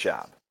your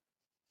job.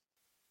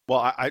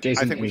 Well,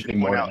 Jason, I think we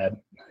should point out.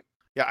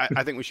 Yeah,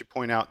 I think we should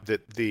point out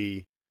that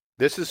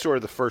this is sort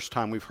of the first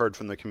time we've heard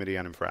from the Committee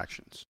on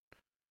Infractions.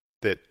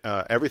 That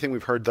everything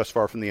we've heard thus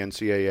far from the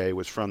NCAA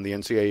was from the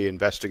NCAA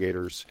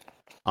investigators,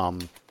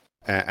 and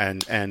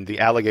the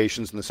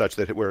allegations and the such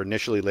that were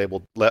initially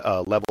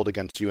leveled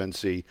against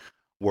UNC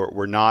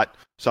were not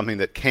something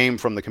that came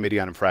from the Committee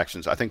on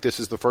Infractions. I think this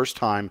is the first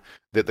time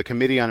that the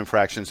Committee on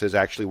Infractions has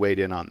actually weighed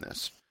in on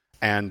this.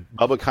 And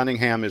Bubba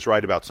Cunningham is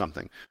right about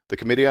something. The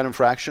Committee on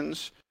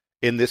Infractions,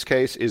 in this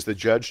case, is the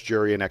judge,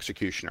 jury, and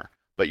executioner.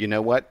 But you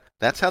know what?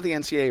 That's how the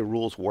NCAA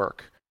rules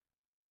work.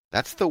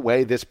 That's the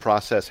way this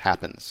process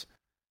happens.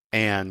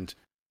 And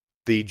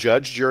the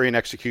judge, jury, and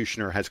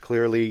executioner has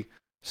clearly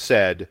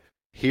said,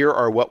 here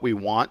are what we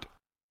want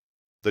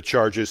the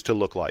charges to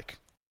look like.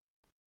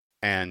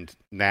 And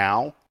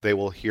now they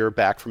will hear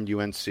back from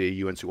UNC.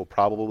 UNC will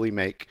probably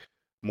make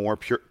more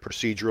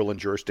procedural and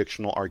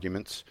jurisdictional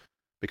arguments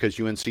because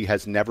UNC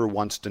has never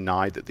once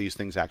denied that these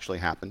things actually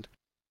happened.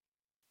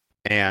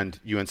 And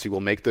UNC will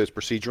make those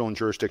procedural and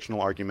jurisdictional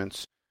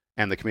arguments,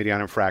 and the Committee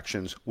on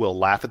Infractions will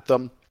laugh at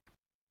them,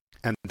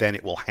 and then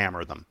it will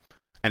hammer them.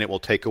 And it will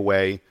take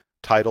away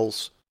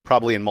titles,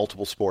 probably in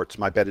multiple sports.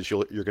 My bet is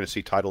you're going to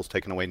see titles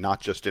taken away,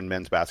 not just in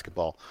men's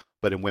basketball,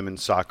 but in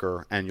women's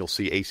soccer, and you'll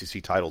see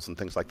ACC titles and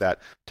things like that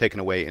taken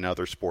away in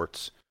other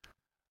sports.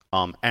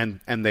 And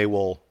they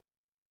will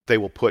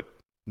put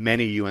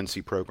many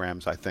UNC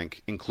programs, I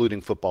think,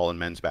 including football and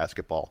men's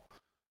basketball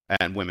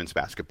and women's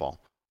basketball,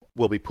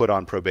 will be put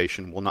on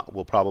probation.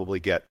 Will probably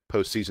get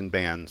postseason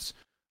bans,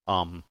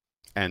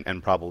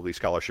 and probably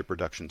scholarship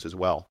reductions as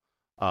well.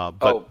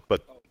 But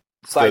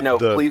side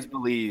note, please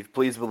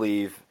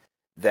believe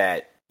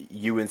that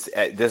UNC.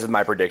 This is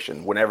my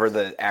prediction. Whenever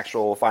the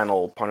actual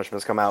final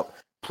punishments come out,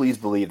 please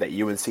believe that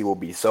UNC will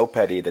be so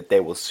petty that they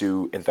will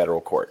sue in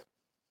federal court.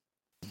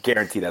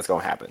 Guarantee that's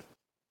going to happen.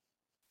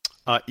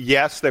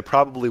 Yes, they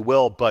probably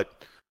will,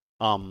 but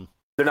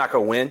they're not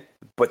going to win.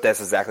 But that's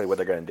exactly what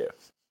they're going to do.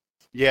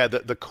 Yeah,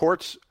 the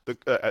courts.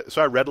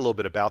 So I read a little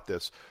bit about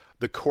this.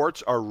 The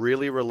courts are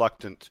really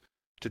reluctant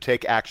to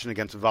take action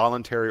against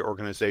voluntary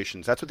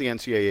organizations. That's what the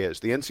NCAA is.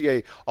 The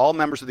NCAA, all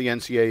members of the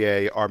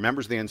NCAA are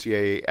members of the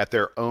NCAA at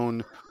their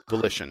own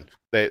volition.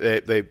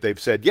 They've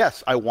said,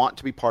 yes, I want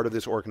to be part of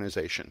this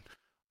organization.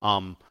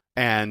 And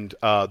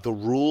the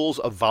rules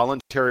of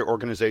voluntary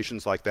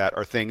organizations like that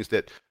are things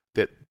that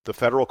the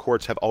federal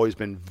courts have always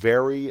been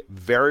very,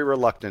 very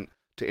reluctant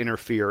to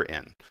interfere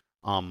in.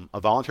 A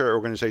voluntary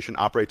organization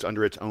operates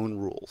under its own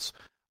rules,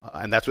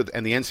 and the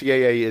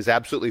NCAA is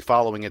absolutely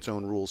following its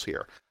own rules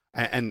here.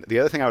 And the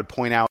other thing I would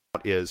point out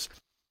is,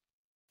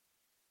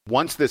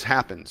 once this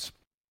happens,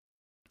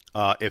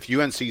 if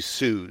UNC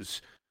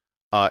sues,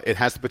 it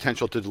has the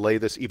potential to delay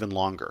this even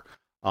longer.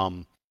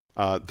 Roy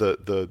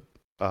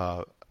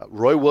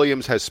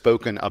Williams has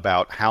spoken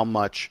about how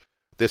much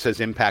this has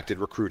impacted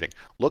recruiting.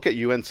 Look at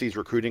UNC's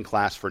recruiting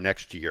class for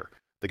next year.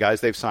 The guys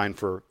they've signed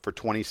for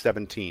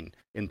 2017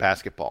 in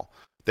basketball.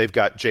 They've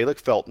got Jalik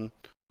Felton,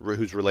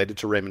 who's related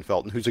to Raymond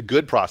Felton, who's a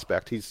good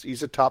prospect.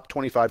 He's a top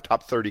 25,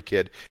 top 30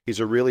 kid. He's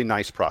a really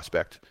nice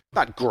prospect.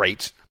 Not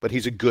great, but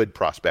he's a good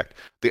prospect.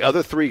 The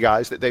other three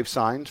guys that they've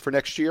signed for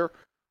next year,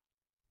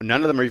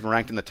 none of them are even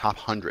ranked in the top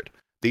 100.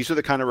 These are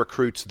the kind of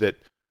recruits that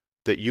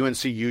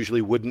UNC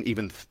usually wouldn't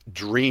even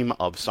dream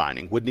of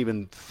signing, wouldn't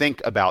even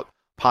think about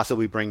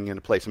possibly bringing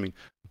into place. I mean,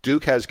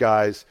 Duke has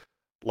guys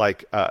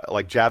like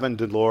Javon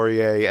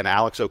DeLaurier and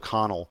Alex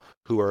O'Connell,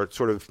 who are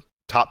sort of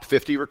top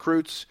 50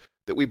 recruits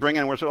that we bring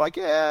in. We're sort of like,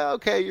 yeah,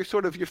 okay, you're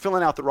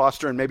filling out the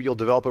roster and maybe you'll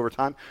develop over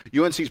time.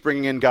 UNC's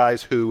bringing in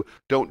guys who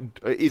don't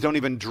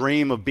even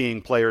dream of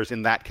being players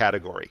in that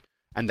category.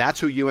 And that's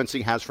who UNC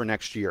has for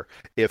next year.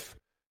 If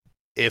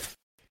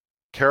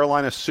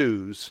Carolina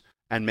sues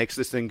and makes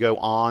this thing go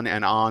on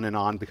and on and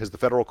on because the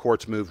federal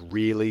courts move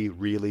really,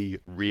 really,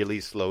 really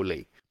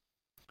slowly,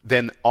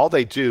 then all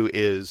they do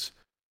is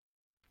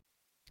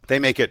they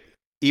make it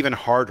even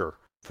harder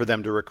for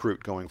them to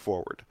recruit going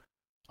forward.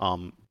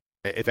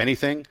 If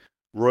anything,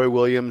 Roy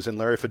Williams and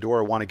Larry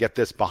Fedora want to get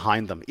this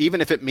behind them,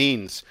 even if it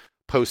means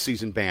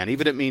postseason ban,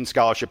 even if it means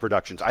scholarship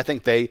reductions. I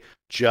think they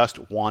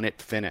just want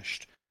it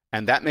finished.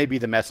 And that may be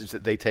the message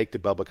that they take to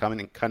Bubba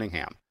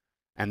Cunningham.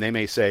 And they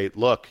may say,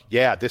 look,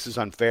 yeah, this is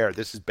unfair.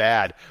 This is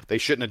bad. They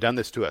shouldn't have done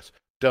this to us.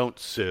 Don't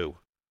sue.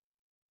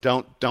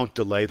 Don't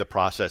delay the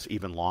process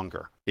even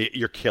longer.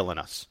 You're killing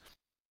us.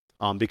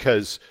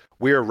 Because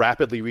we're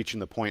rapidly reaching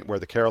the point where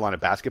the Carolina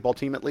basketball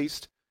team, at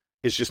least,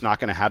 is just not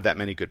going to have that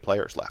many good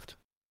players left.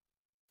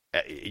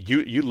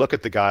 You look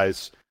at the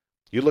guys,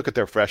 you look at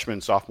their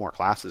freshman, sophomore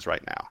classes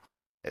right now.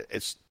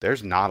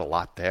 There's not a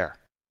lot there.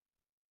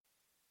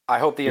 I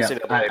hope the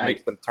NCAA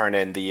makes them turn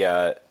in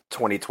the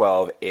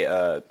 2012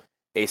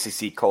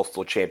 ACC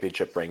Coastal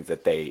Championship rings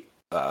that they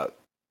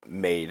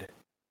made.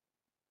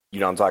 You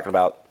know what I'm talking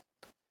about?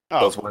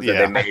 Those ones that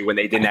they made when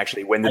they didn't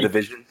actually win the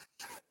division.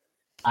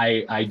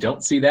 I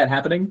don't see that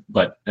happening,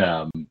 but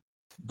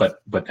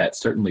that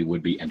certainly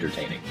would be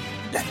entertaining.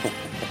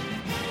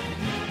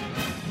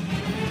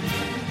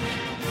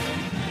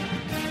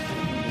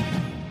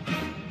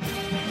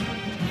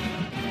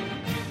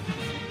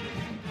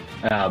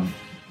 All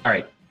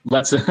right,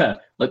 let's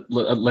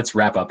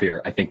wrap up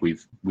here. I think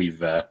we've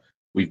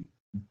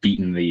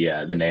beaten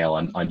the nail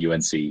on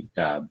UNC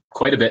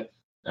quite a bit.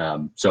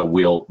 So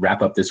we'll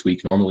wrap up this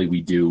week. Normally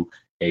we do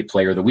a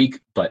player of the week,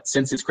 but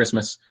since it's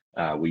Christmas,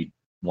 we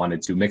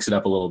wanted to mix it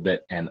up a little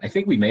bit, and I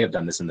think we may have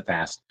done this in the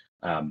past.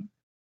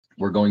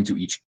 We're going to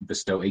each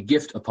bestow a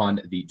gift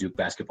upon the Duke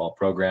basketball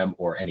program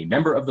or any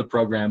member of the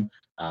program.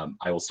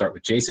 I will start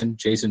with Jason.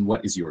 Jason,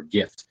 what is your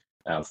gift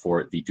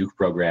for the Duke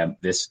program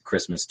this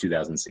Christmas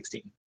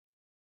 2016?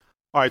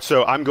 All right,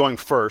 so I'm going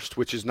first,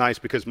 which is nice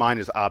because mine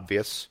is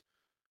obvious.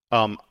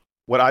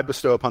 What I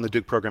bestow upon the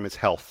Duke program is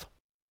health.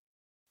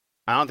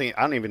 I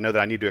don't even know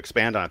that I need to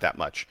expand on it that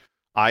much.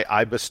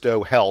 I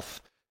bestow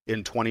health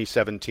in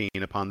 2017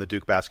 upon the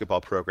Duke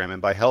basketball program,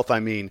 and by health I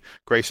mean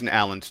Grayson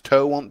Allen's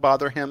toe won't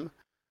bother him.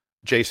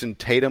 Jason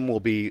Tatum will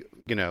be,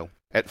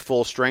 at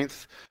full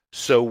strength.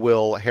 So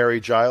will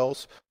Harry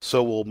Giles.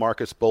 So will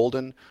Marcus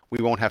Bolden.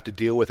 We won't have to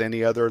deal with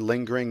any other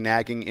lingering,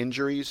 nagging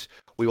injuries.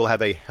 We will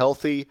have a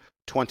healthy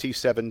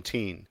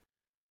 2017.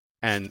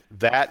 And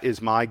that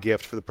is my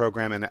gift for the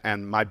program.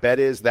 And my bet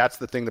is that's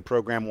the thing the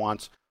program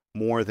wants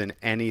more than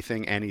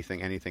anything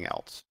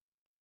else.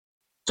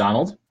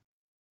 Donald?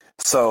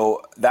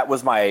 So that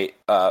was my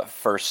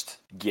first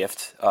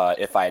gift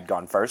if I had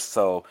gone first.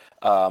 So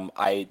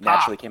I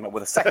naturally came up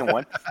with a second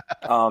one.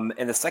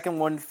 And the second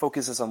one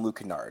focuses on Luke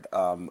Kennard.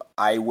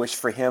 I wish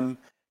for him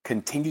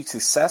continued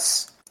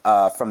success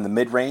from the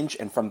mid-range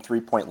and from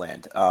three-point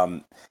land.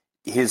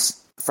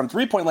 From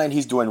three-point land,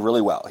 he's doing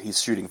really well. He's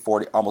shooting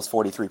almost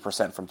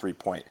 43% from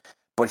three-point.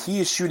 But he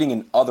is shooting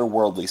an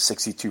otherworldly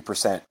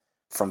 62%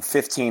 from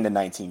 15 to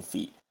 19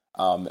 feet.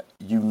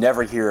 You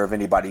never hear of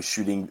anybody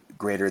shooting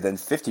greater than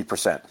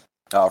 50%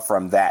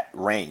 from that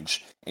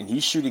range. And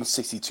he's shooting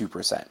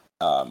 62%,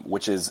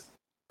 which is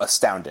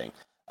astounding.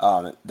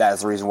 That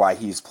is the reason why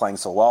he's playing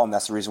so well, and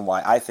that's the reason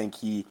why I think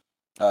he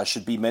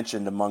should be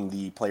mentioned among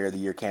the Player of the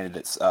Year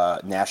candidates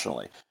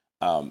nationally.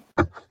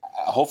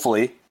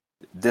 Hopefully,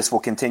 this will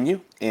continue,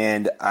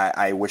 and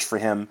I wish for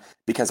him,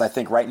 because I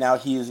think right now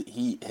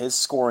his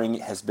scoring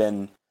has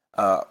been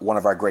one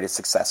of our greatest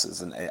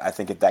successes, and I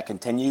think if that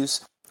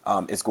continues,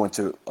 it's going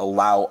to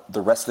allow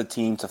the rest of the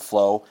team to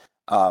flow,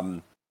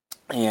 and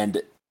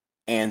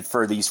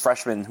for these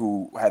freshmen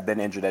who have been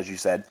injured, as you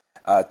said,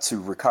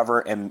 to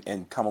recover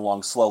and come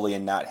along slowly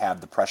and not have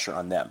the pressure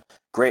on them.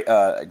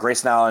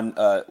 Grayson Allen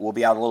will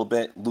be out a little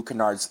bit. Luke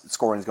Kennard's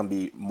scoring is going to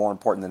be more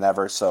important than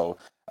ever. So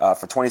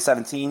for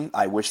 2017,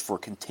 I wish for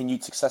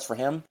continued success for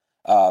him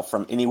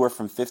from anywhere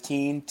from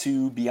 15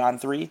 to beyond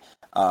 3,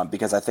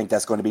 because I think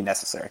that's going to be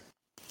necessary.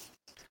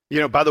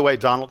 By the way,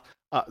 Donald,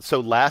 so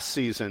last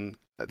season,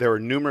 there were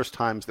numerous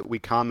times that we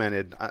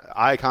commented,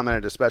 I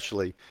commented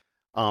especially,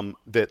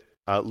 that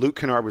Luke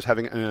Kennard was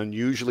having an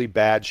unusually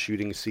bad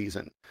shooting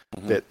season.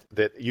 Mm-hmm.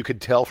 That you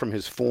could tell from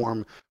his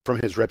form, from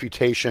his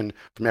reputation,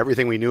 from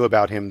everything we knew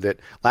about him,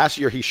 that last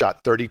year he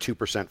shot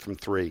 32% from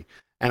 3.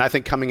 And I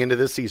think coming into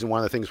this season, one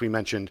of the things we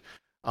mentioned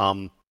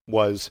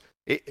was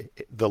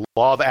the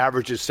law of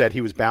averages said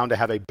he was bound to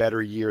have a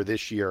better year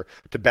this year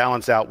to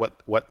balance out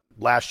what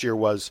last year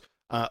was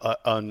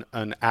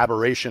an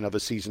aberration of a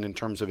season in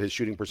terms of his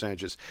shooting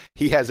percentages.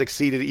 He has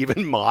exceeded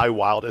even my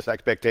wildest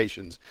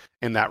expectations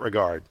in that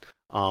regard.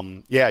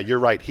 Yeah, you're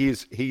right.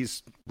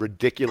 He's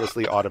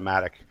ridiculously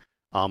automatic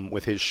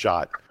with his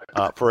shot.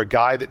 For a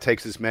guy that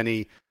takes as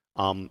many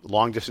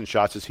long distance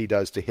shots as he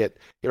does to hit,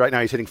 right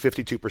now he's hitting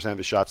 52% of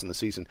his shots in the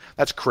season.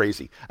 That's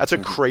crazy. That's a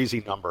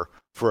crazy number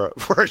for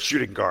a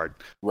shooting guard.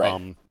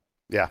 Right.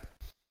 Yeah.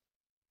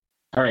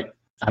 All right.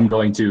 I'm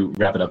going to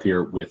wrap it up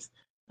here with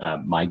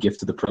my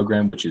gift to the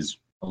program, which is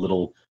a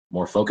little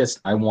more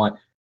focused. I want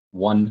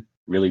one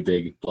really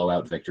big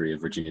blowout victory of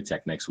Virginia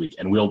Tech next week,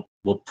 and we'll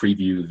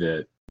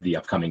preview the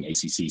upcoming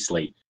ACC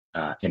slate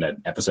in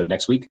an episode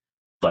next week.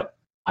 But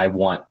I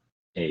want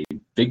a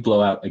big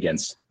blowout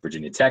against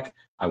Virginia Tech.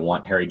 I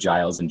want Harry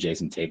Giles and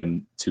Jason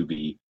Tatum to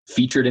be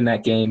featured in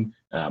that game.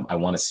 I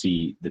want to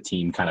see the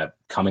team kind of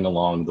coming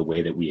along the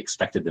way that we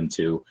expected them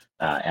to,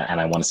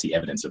 and I want to see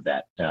evidence of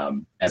that.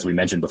 As we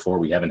mentioned before,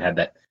 we haven't had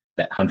that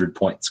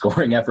 100-point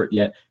scoring effort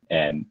yet,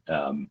 and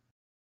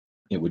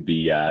it would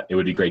be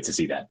great to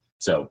see that.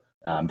 So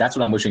that's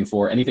what I'm wishing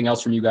for. Anything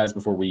else from you guys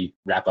before we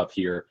wrap up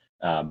here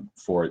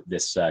for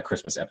this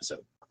Christmas episode?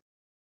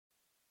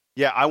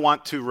 Yeah, I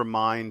want to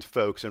remind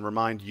folks and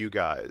remind you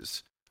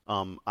guys.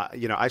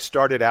 I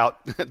started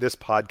out this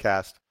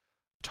podcast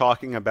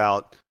talking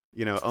about,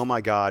 oh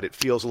my God, it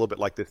feels a little bit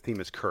like this team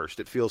is cursed.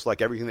 It feels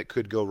like everything that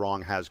could go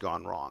wrong has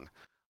gone wrong.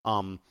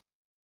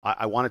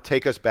 I want to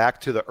take us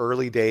back to the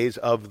early days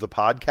of the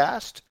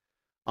podcast.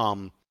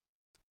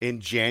 In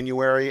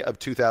January of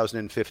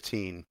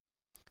 2015,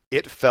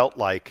 it felt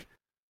like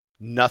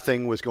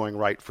nothing was going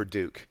right for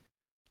Duke.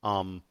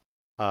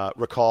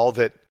 Recall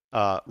that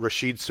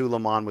Rashid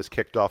Suleiman was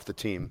kicked off the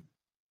team,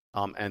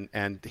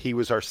 and he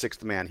was our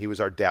sixth man. He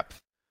was our depth.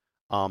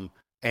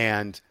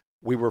 And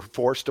we were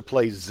forced to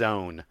play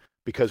zone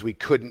because we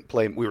couldn't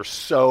play. We were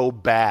so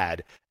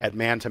bad at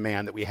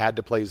man-to-man that we had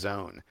to play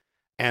zone.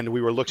 And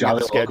we were looking at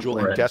the schedule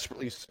and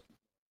desperately...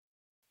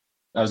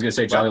 I was going to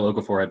say Jolly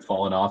Okafor had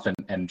fallen off,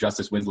 and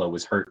Justice Winslow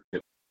was hurt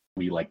that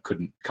we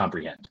couldn't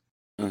comprehend.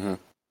 Mm-hmm.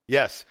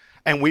 Yes.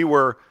 And we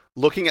were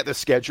looking at the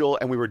schedule,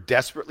 and we were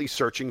desperately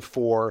searching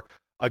for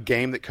a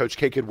game that Coach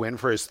K could win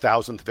for his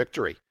 1,000th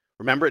victory.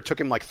 Remember, it took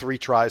him 3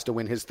 tries to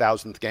win his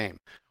 1,000th game.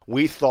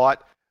 We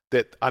thought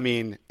that,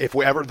 if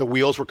ever the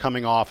wheels were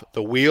coming off,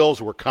 the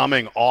wheels were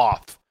coming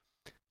off.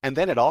 And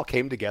then it all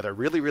came together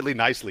really, really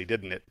nicely,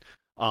 didn't it?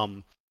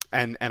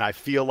 And I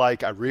feel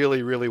like I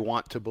really, really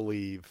want to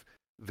believe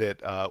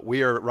that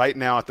we are right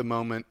now at the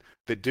moment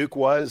that Duke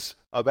was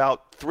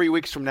about 3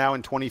 weeks from now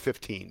in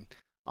 2015.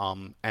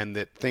 and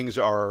that things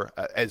are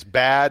as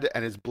bad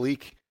and as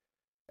bleak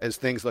as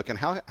things look. And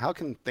how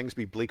can things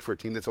be bleak for a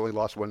team that's only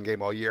lost one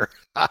game all year?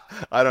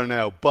 I don't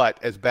know. But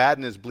as bad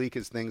and as bleak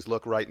as things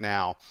look right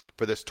now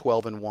for this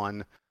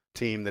 12-1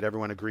 team that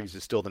everyone agrees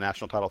is still the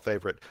national title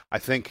favorite, I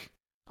think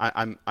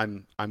I'm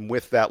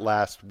with that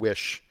last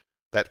wish,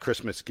 that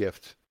Christmas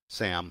gift,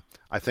 Sam.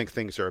 I think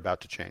things are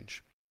about to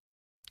change,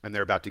 and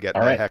they're about to get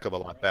a heck of a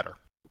lot better.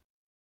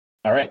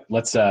 All right,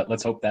 let's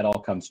hope that all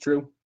comes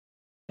true.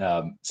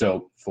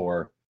 So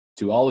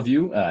to all of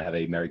you, have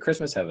a Merry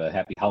Christmas, have a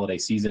happy holiday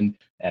season,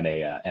 and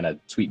a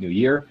sweet New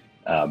Year.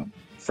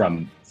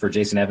 For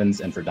Jason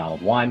Evans and for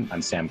Donald Wine,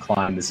 I'm Sam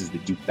Klein. This is the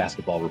Duke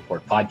Basketball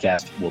Report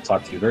podcast. We'll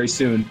talk to you very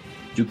soon.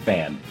 Duke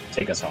fan,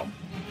 take us home.